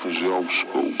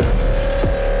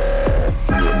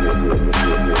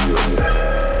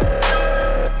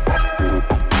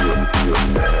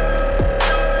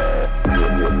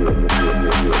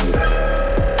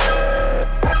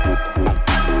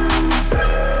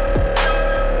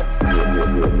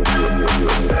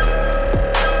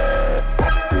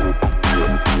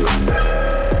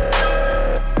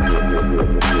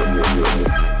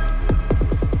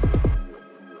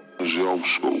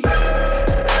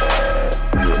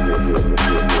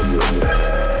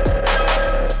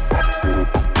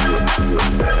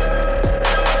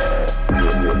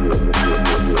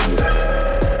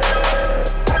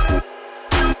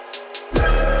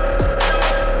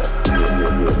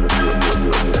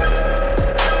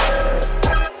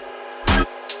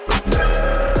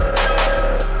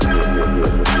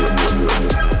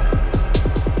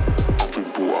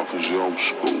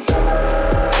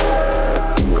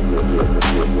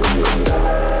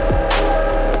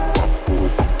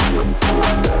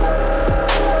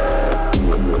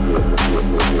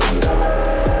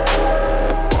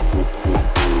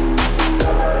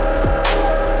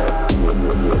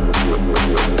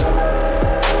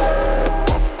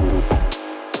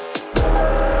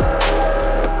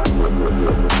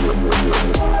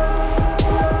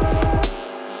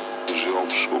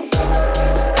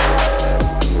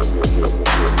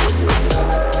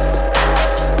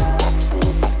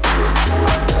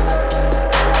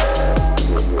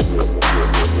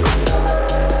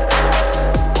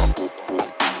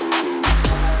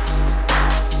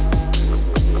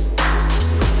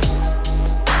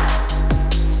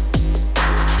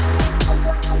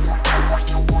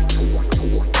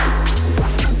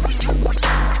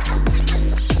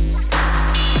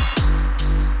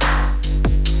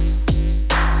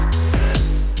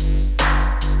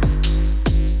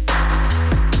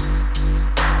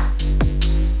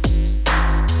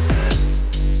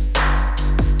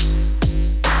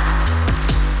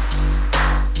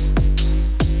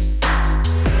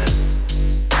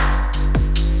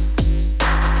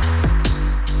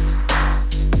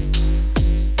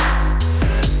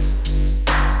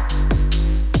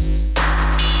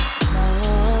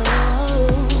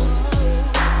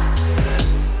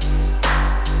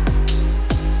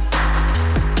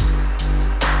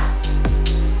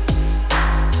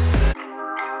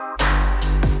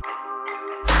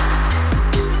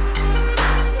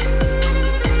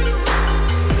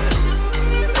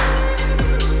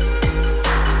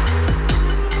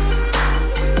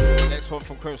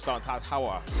 Start at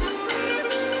Hauer.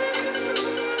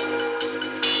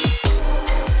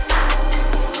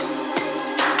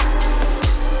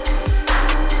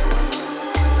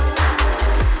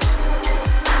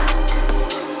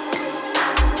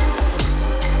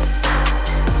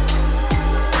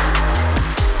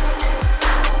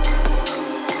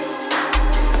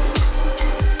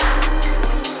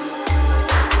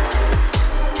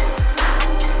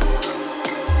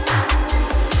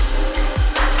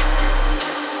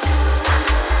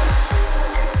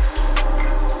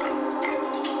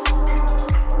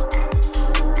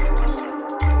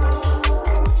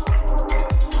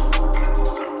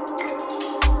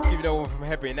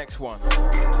 Next one.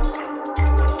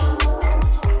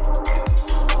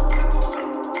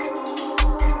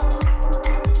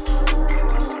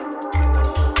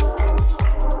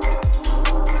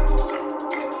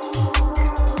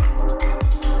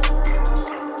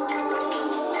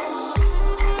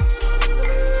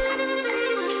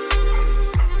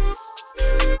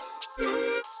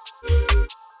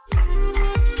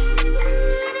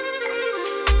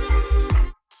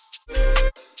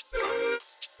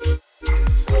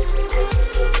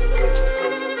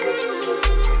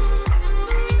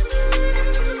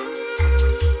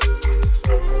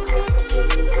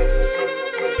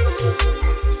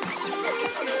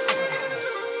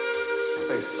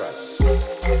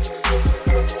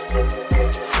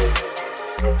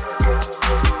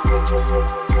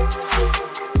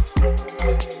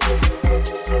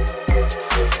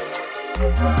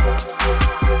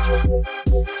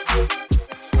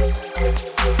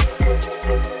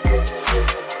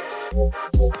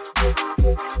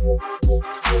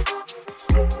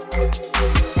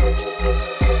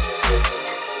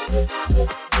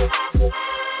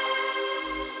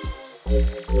 Yes,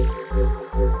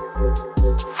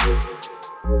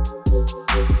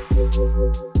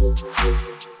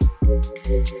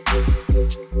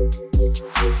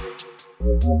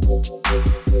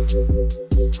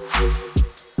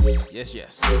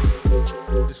 yes.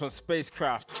 This one's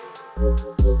Spacecraft.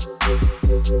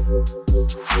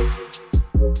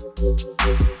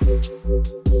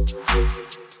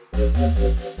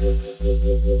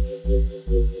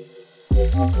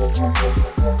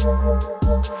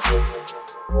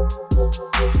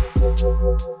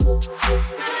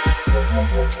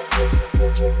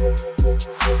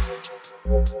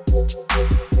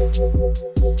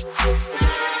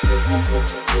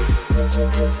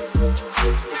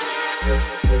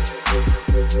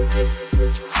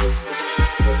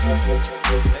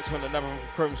 Next one, another one from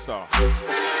Chrome Star.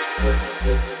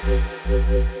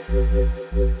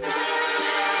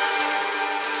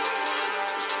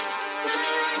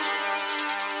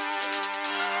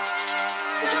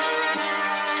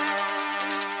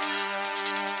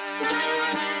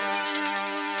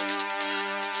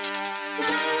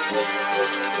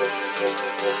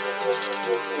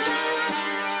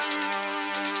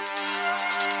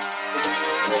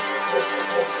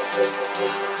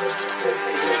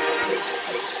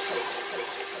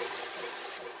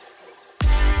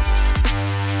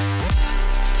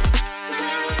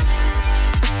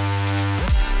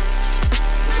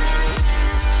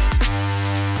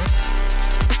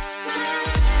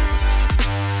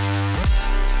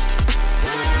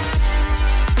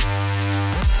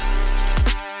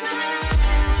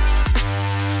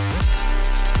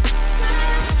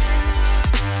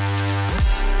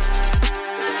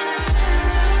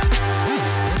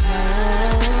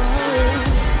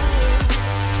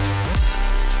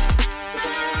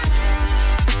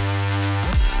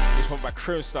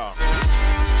 Chrome Star.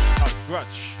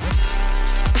 Grudge.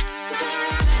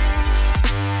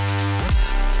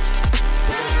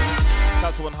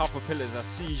 Shout to one half of pillars, that's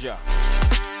Seizure.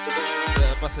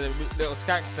 Busting little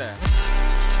skanks there.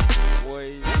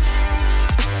 Boy.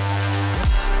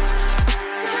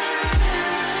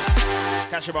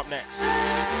 Catch him up next.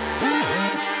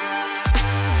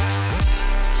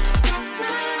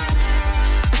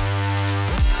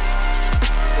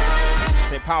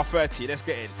 Say Power 30, let's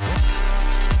get in.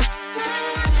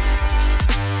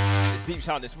 It's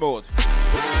Deepsound, it's Maud.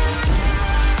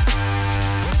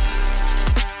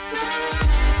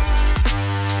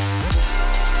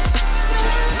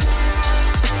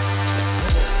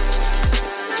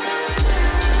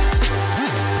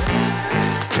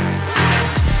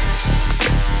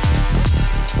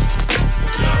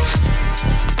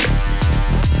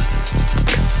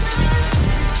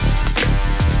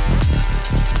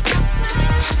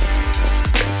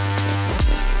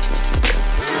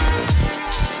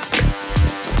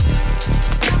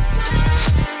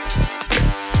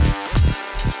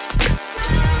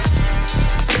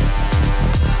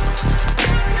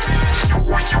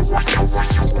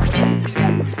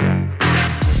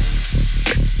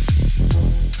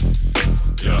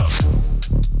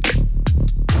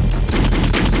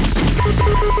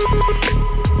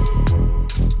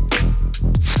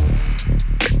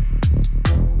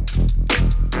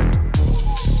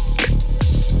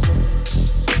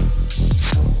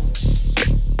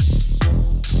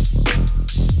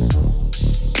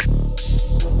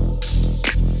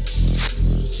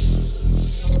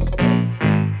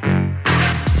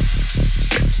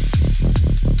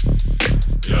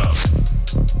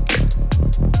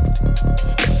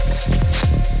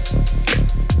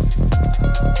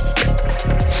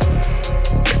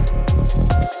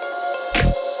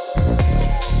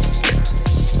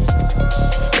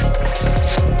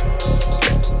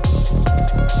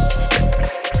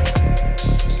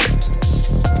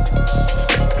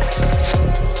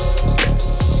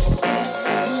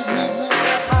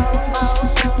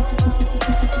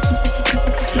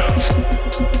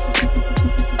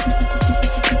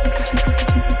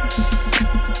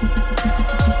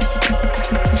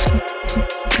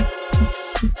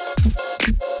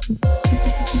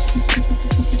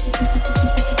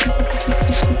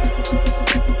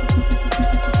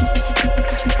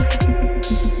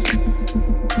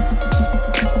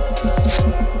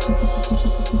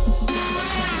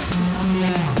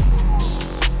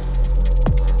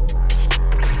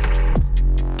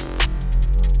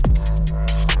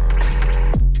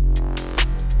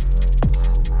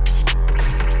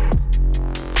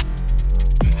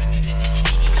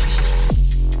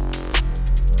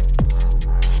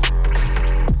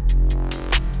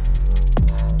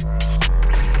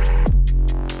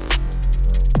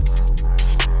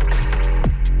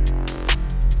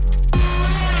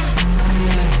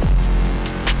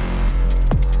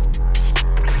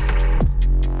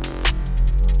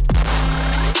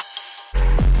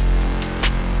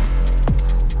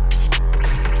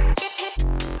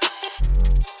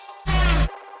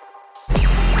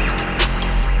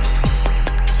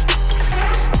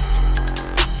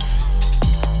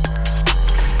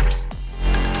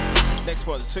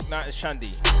 Sook Night and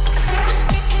Shandy.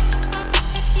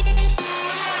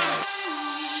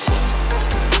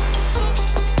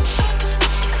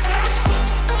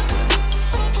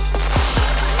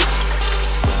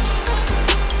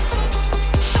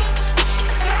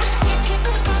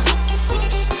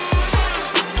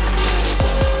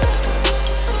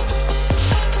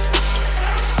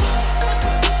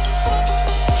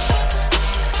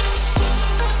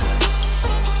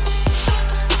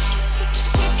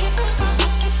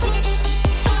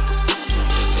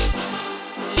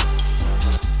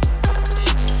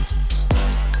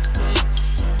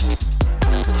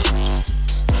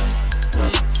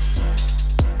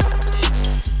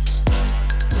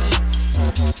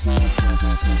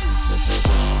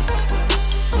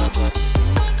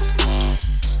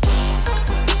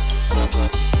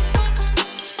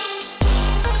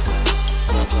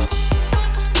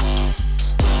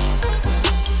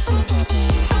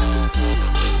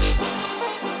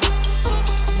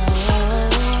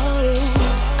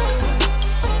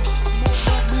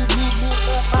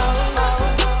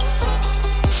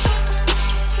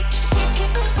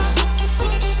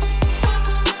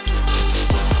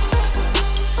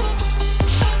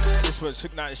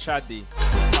 Sook Night and Shandy.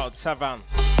 Out Savan.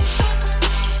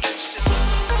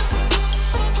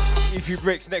 If you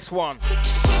breaks, next one.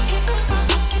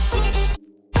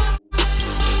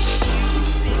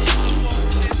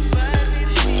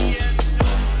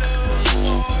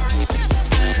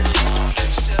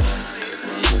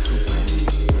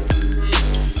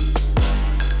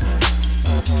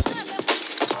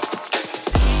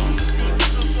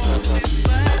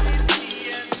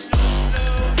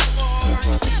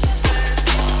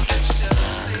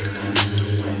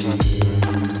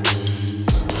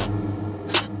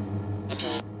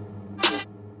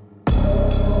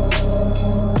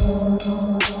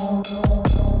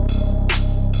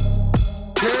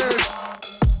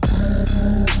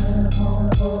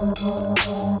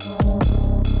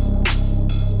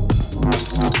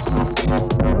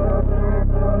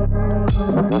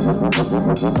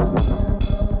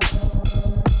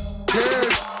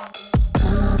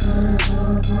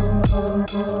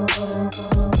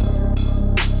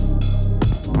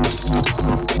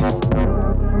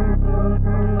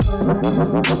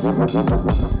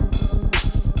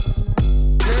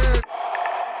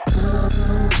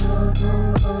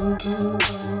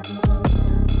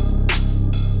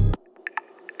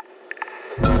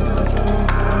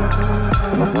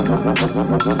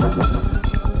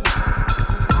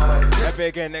 Happy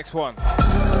again, next one.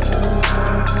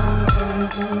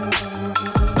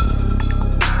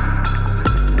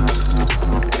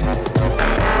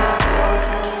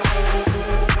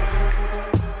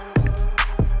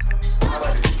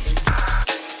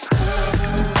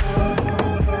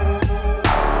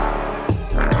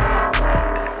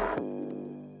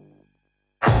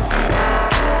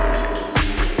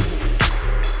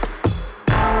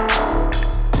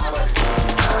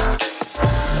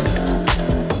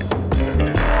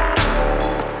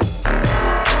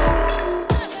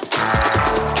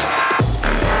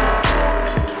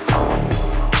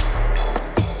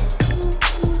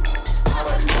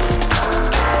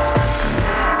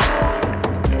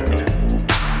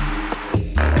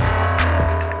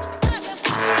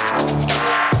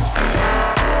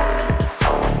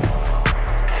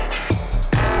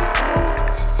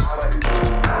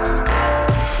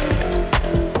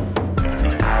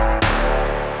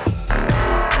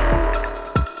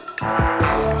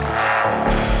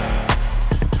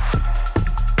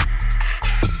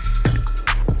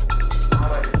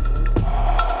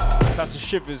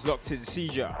 Shivers locked in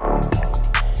Seizure.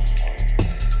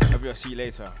 Maybe I'll see you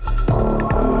later.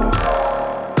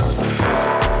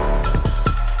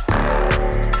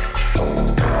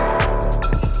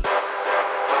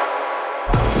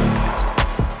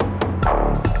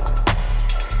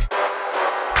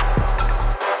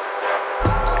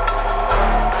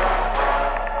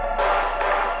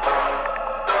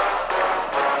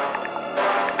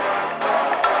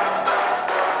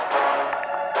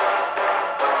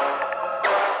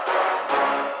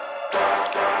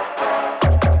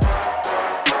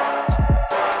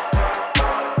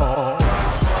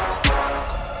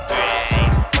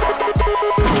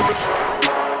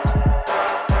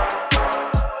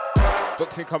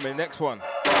 Coming, next one.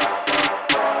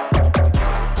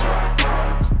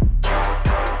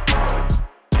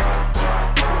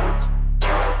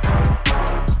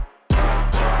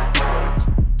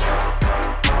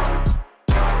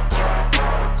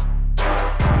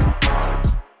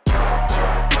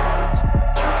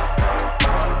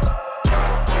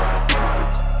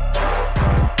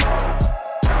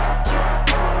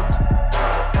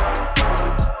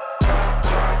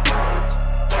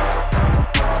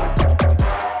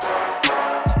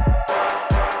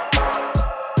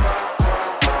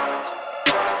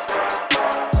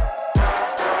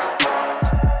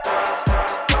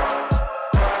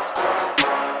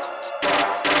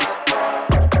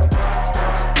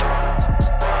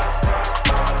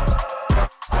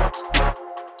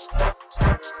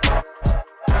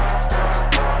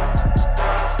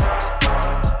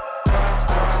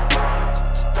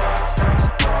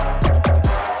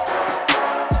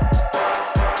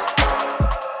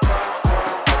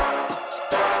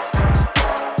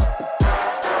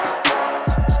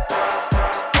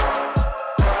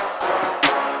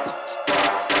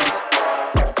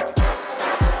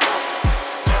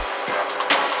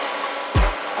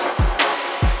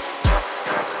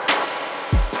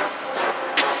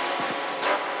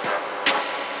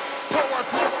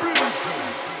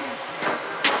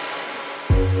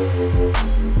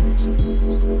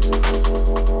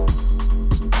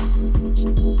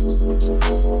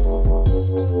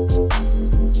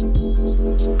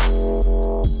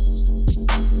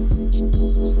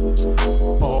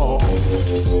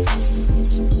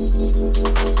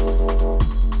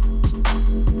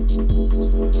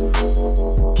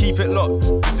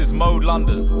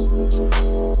 London.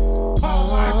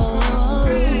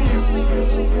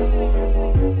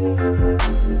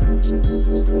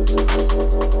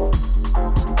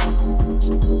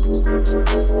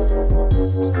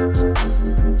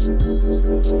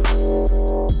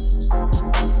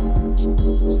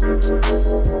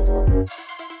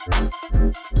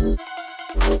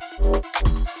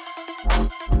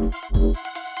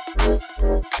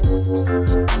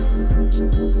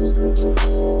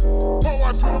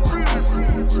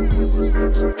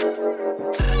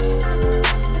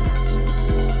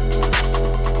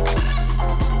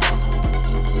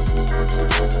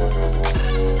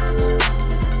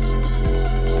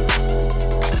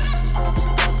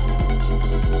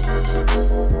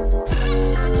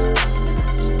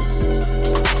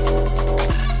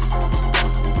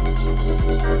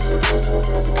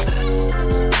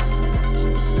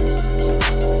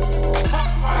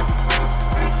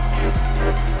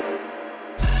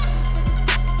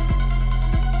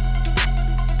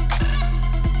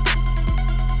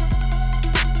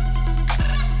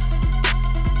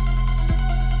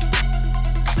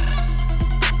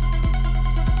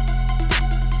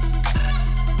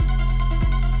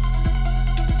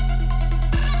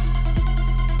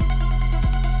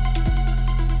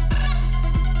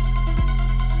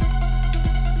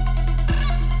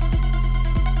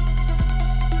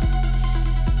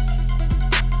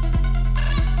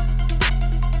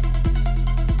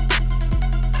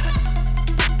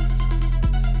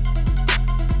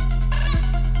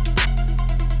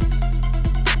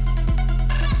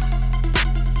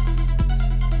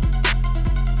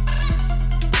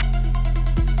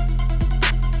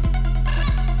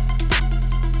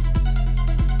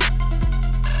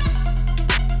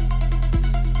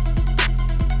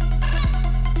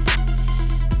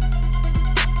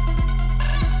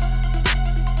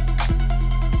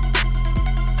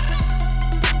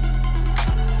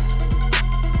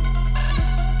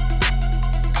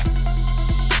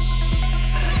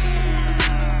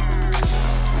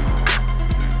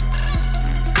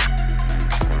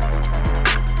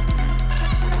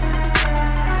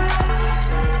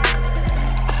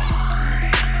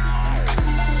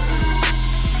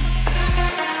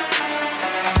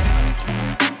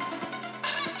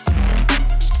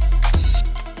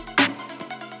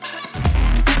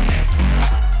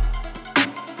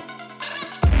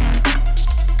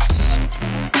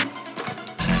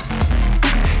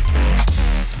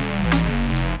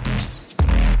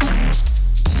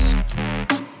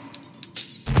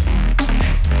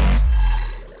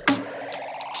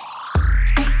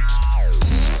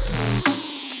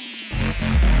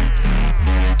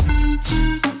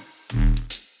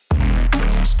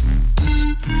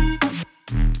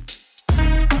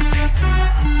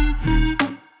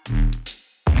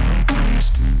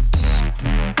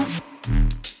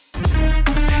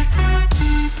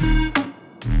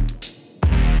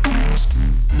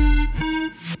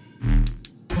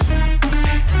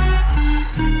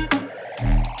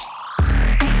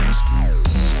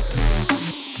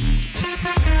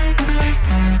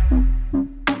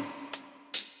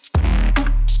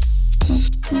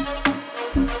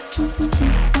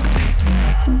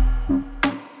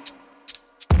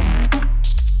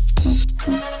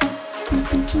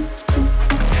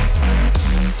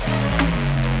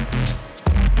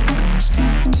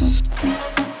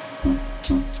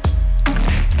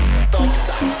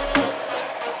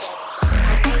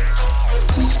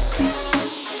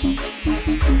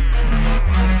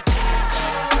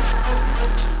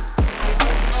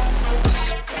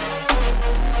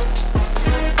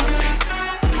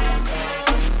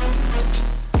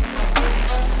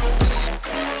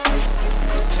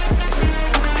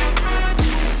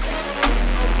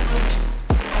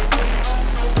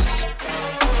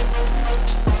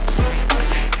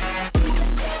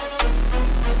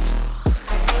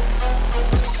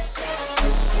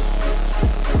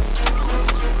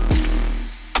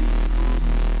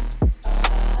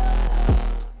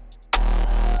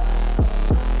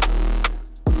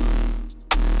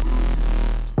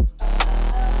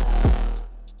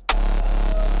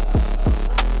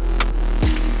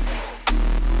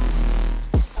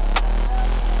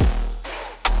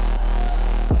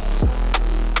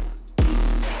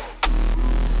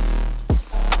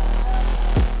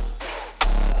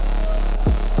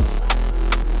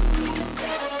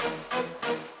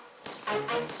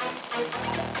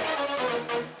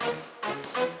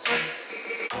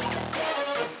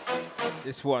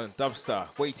 This one, Dubstar,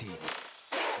 Weighty.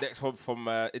 Next one from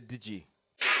Digi.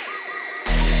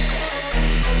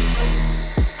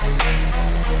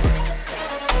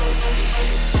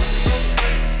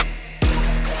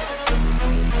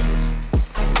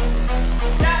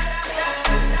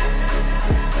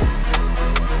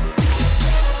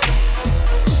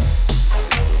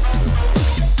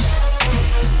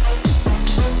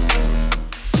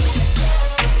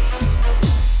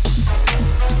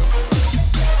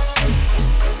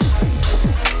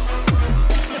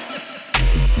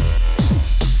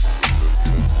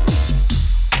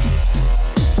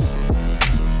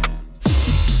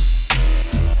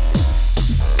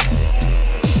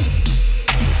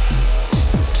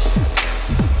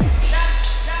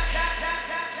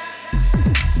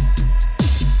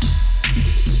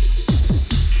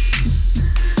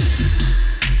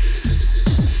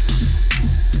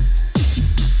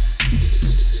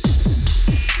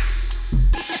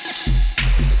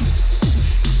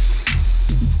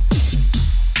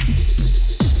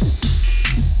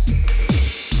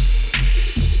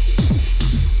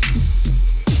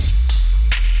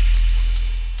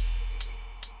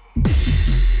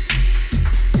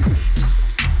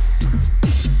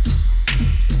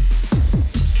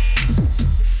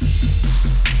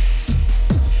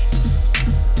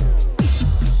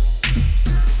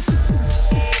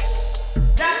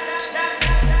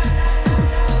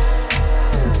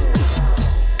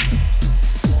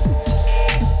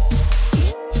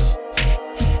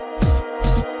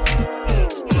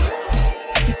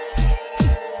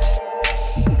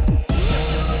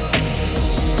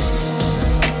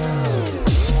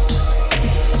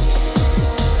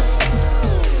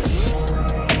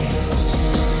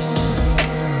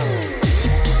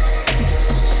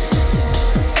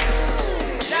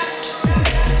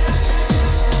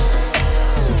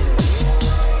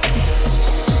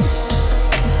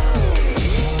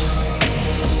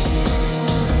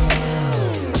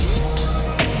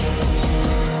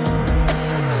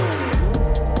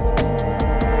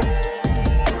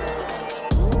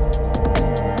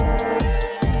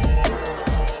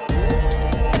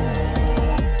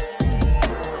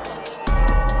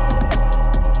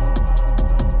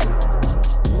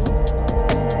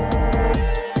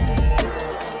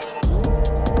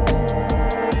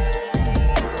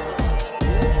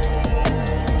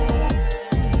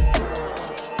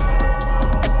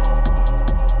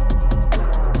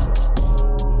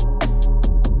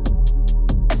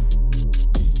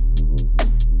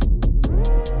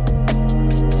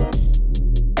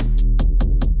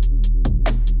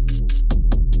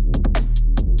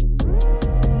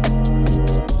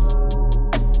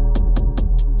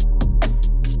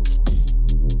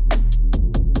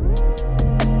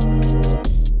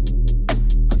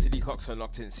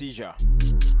 locked in. Seizure.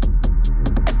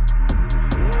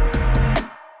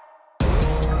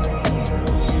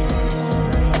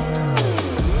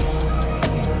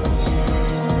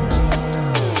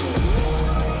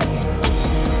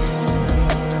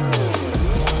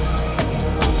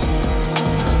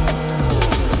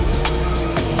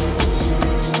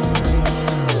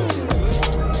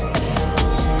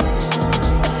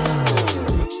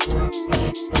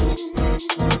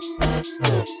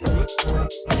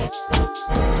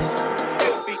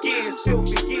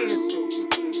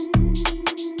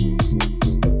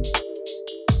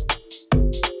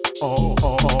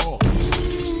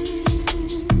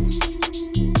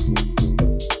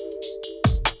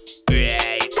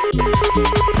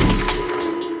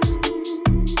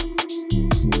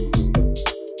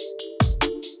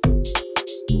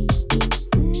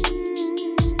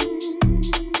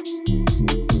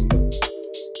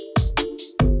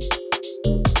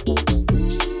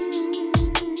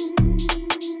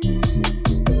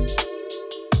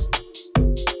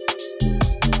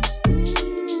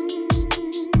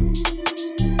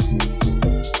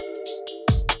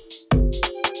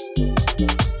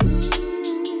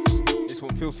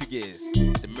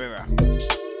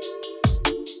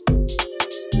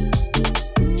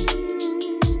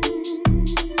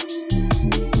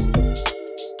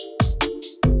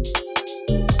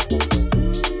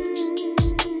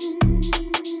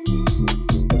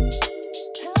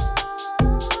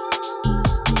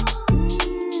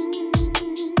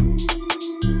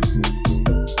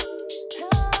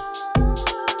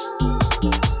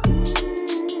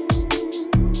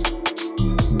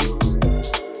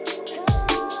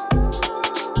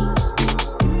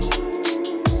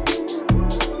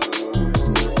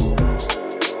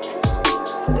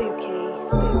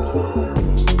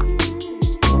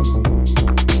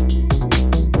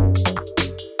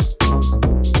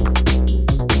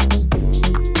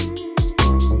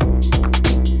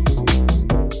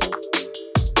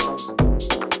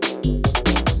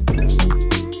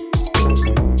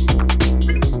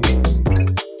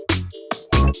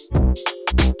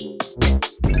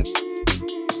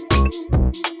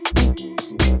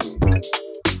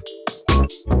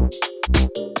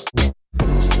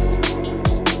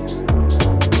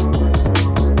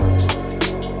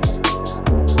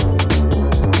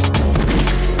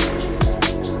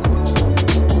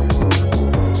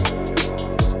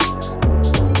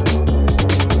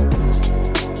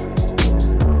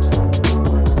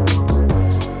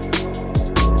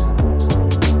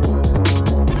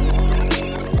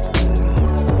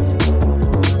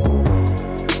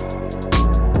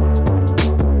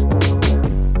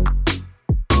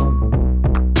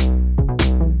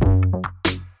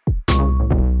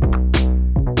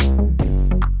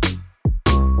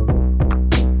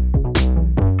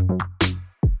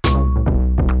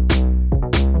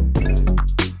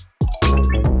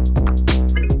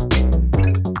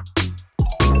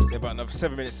 Another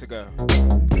 7 minutes to go.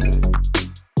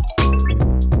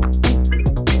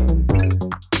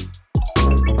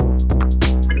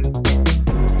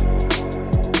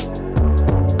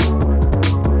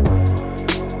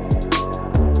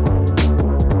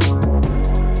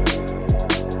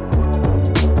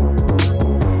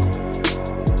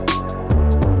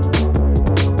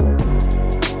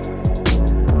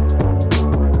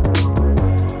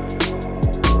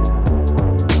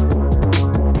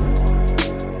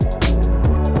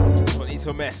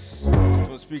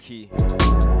 Spooky,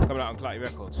 coming out on Clarity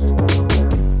Records.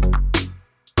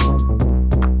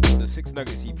 The 6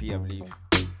 Nuggets EP, I believe.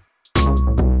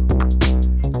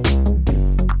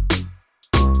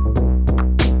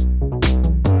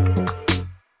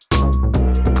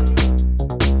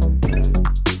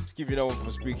 Let's give you another one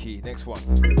from Spooky. Next one.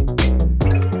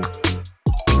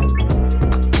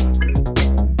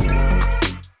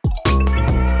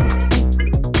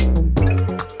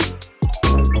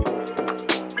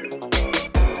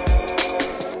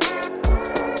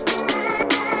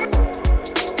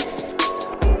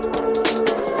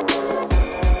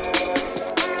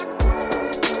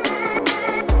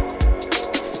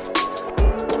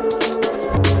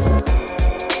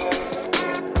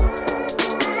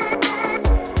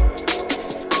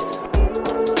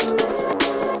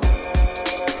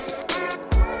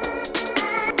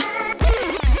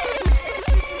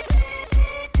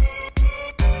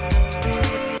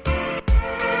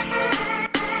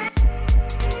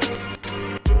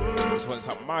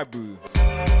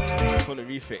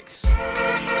 Fix.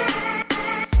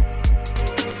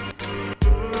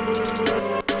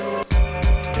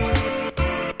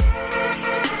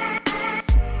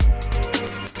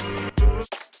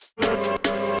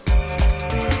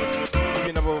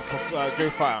 Joe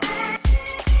Fire.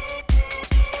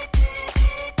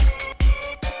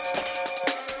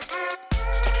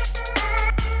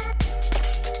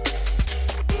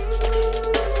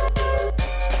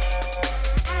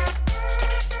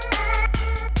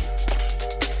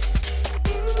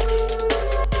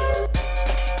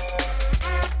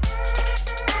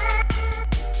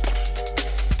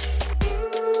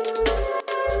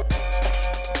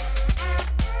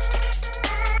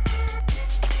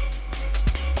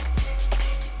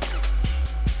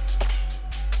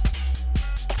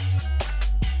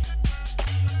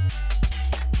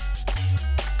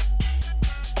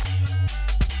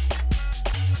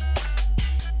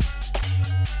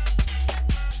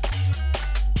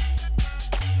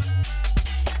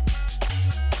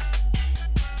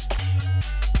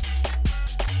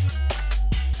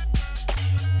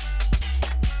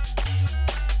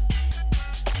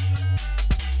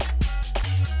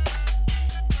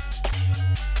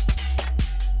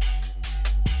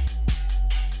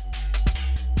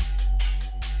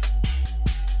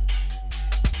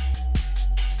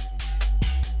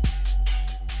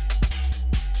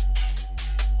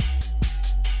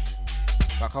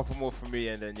 A couple more from me,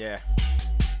 and then yeah,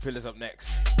 Pillars up next.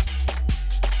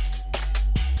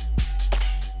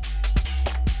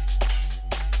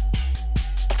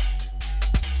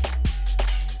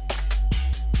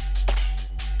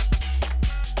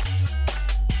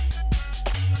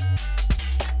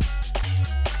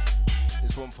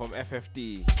 This one from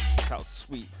FFD. It's out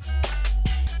Sweep.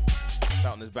 It's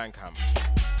out on his Bandcamp.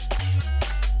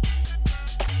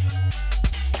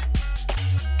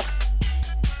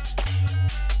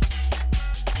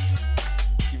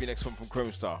 Give you next one from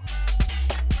Chrome Star.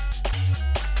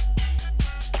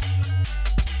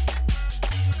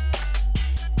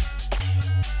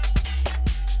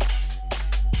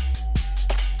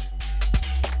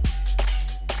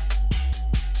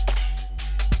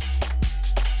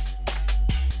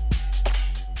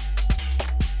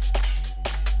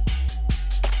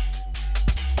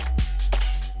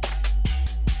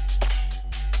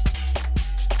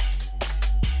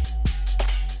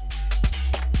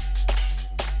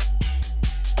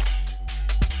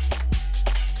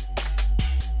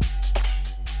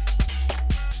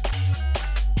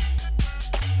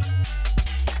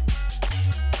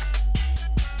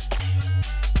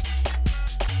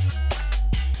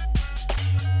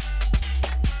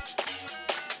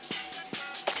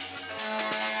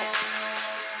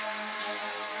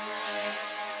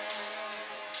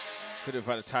 Couldn't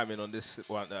find the timing on this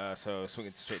one, so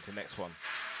swinging straight to the next one.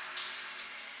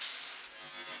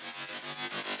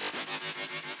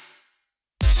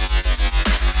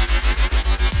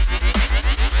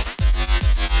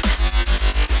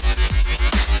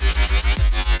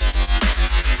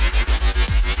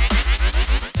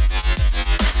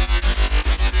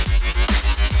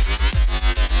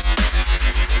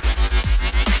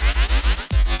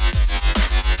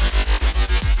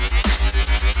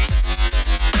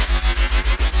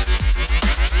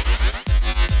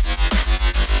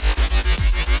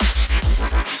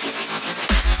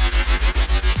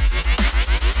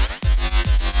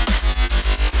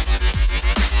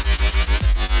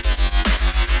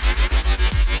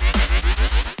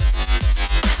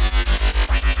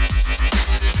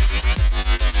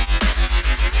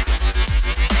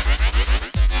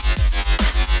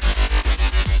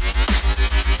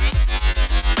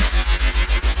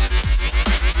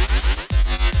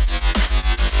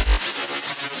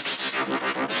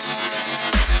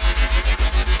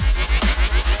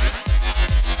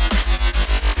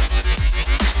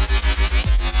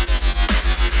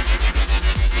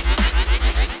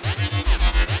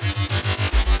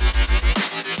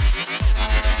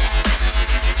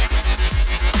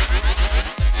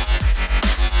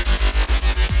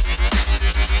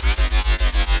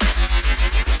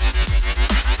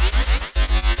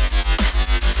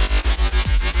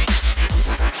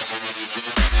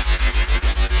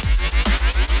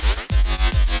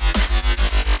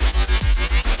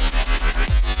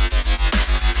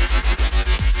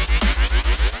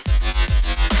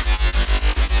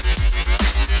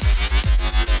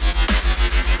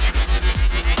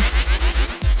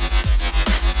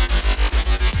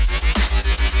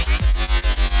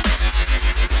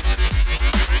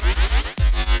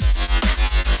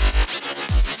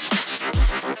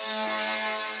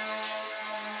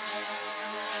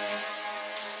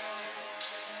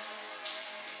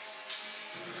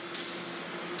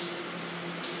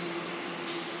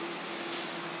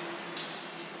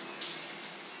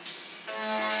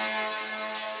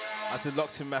 That's a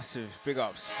Locked In Massive. Big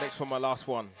ups. Next one, my last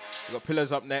one. We got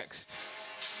Pillars up next,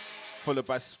 followed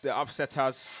by the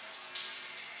Upsetters,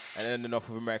 and ending off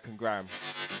with American Graham,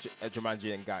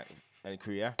 Jumanji and gang and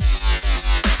crew, yeah?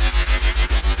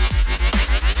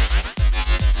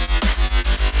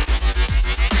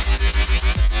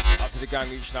 Out to the gang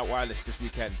reaching out wireless this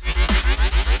weekend.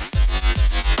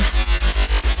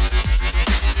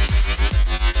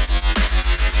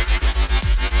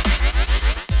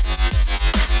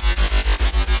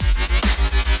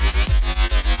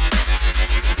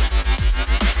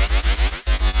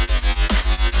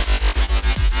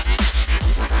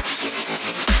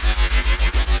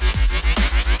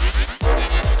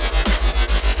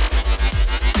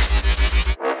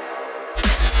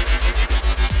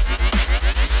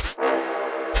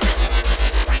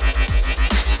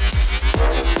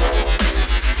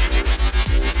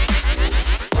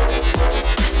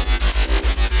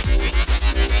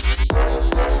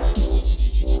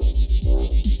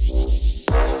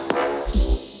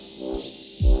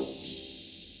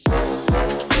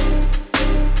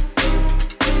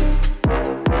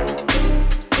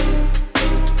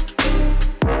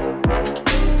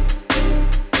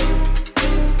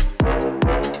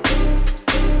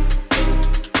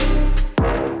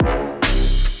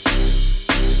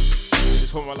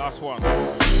 Next one, my last one.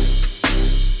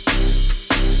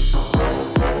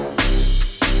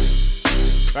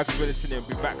 Back with listening.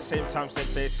 We'll be back same time, same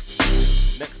place.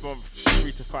 Next month,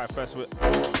 3 to 5.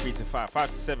 3 to 5. 5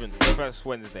 to 7. First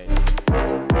Wednesday.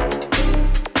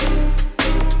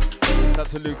 Shout out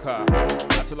to Luca.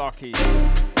 Shout out to Larky.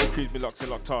 All crews be locked and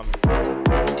locked on.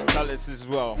 Salads as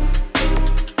well.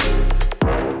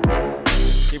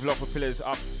 Keep locked for pillars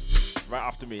up right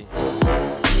after me.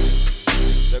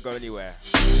 Don't go anywhere.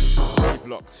 Keep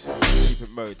locked. Keep it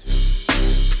mode.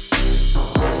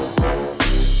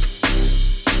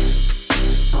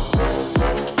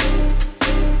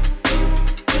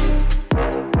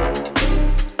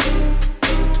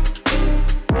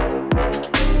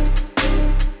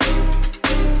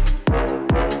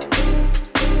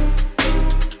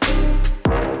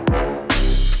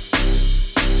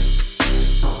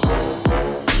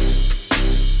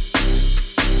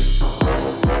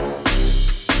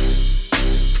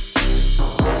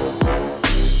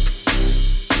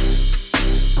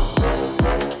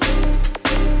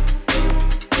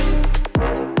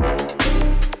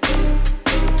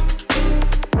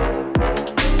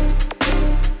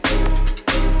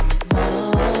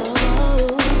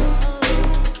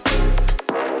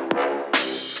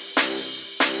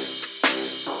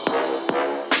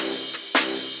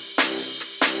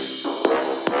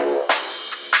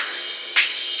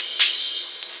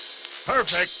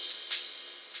 Perfect.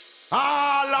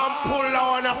 All I'm pull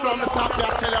on from the top,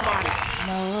 I tell you,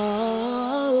 man.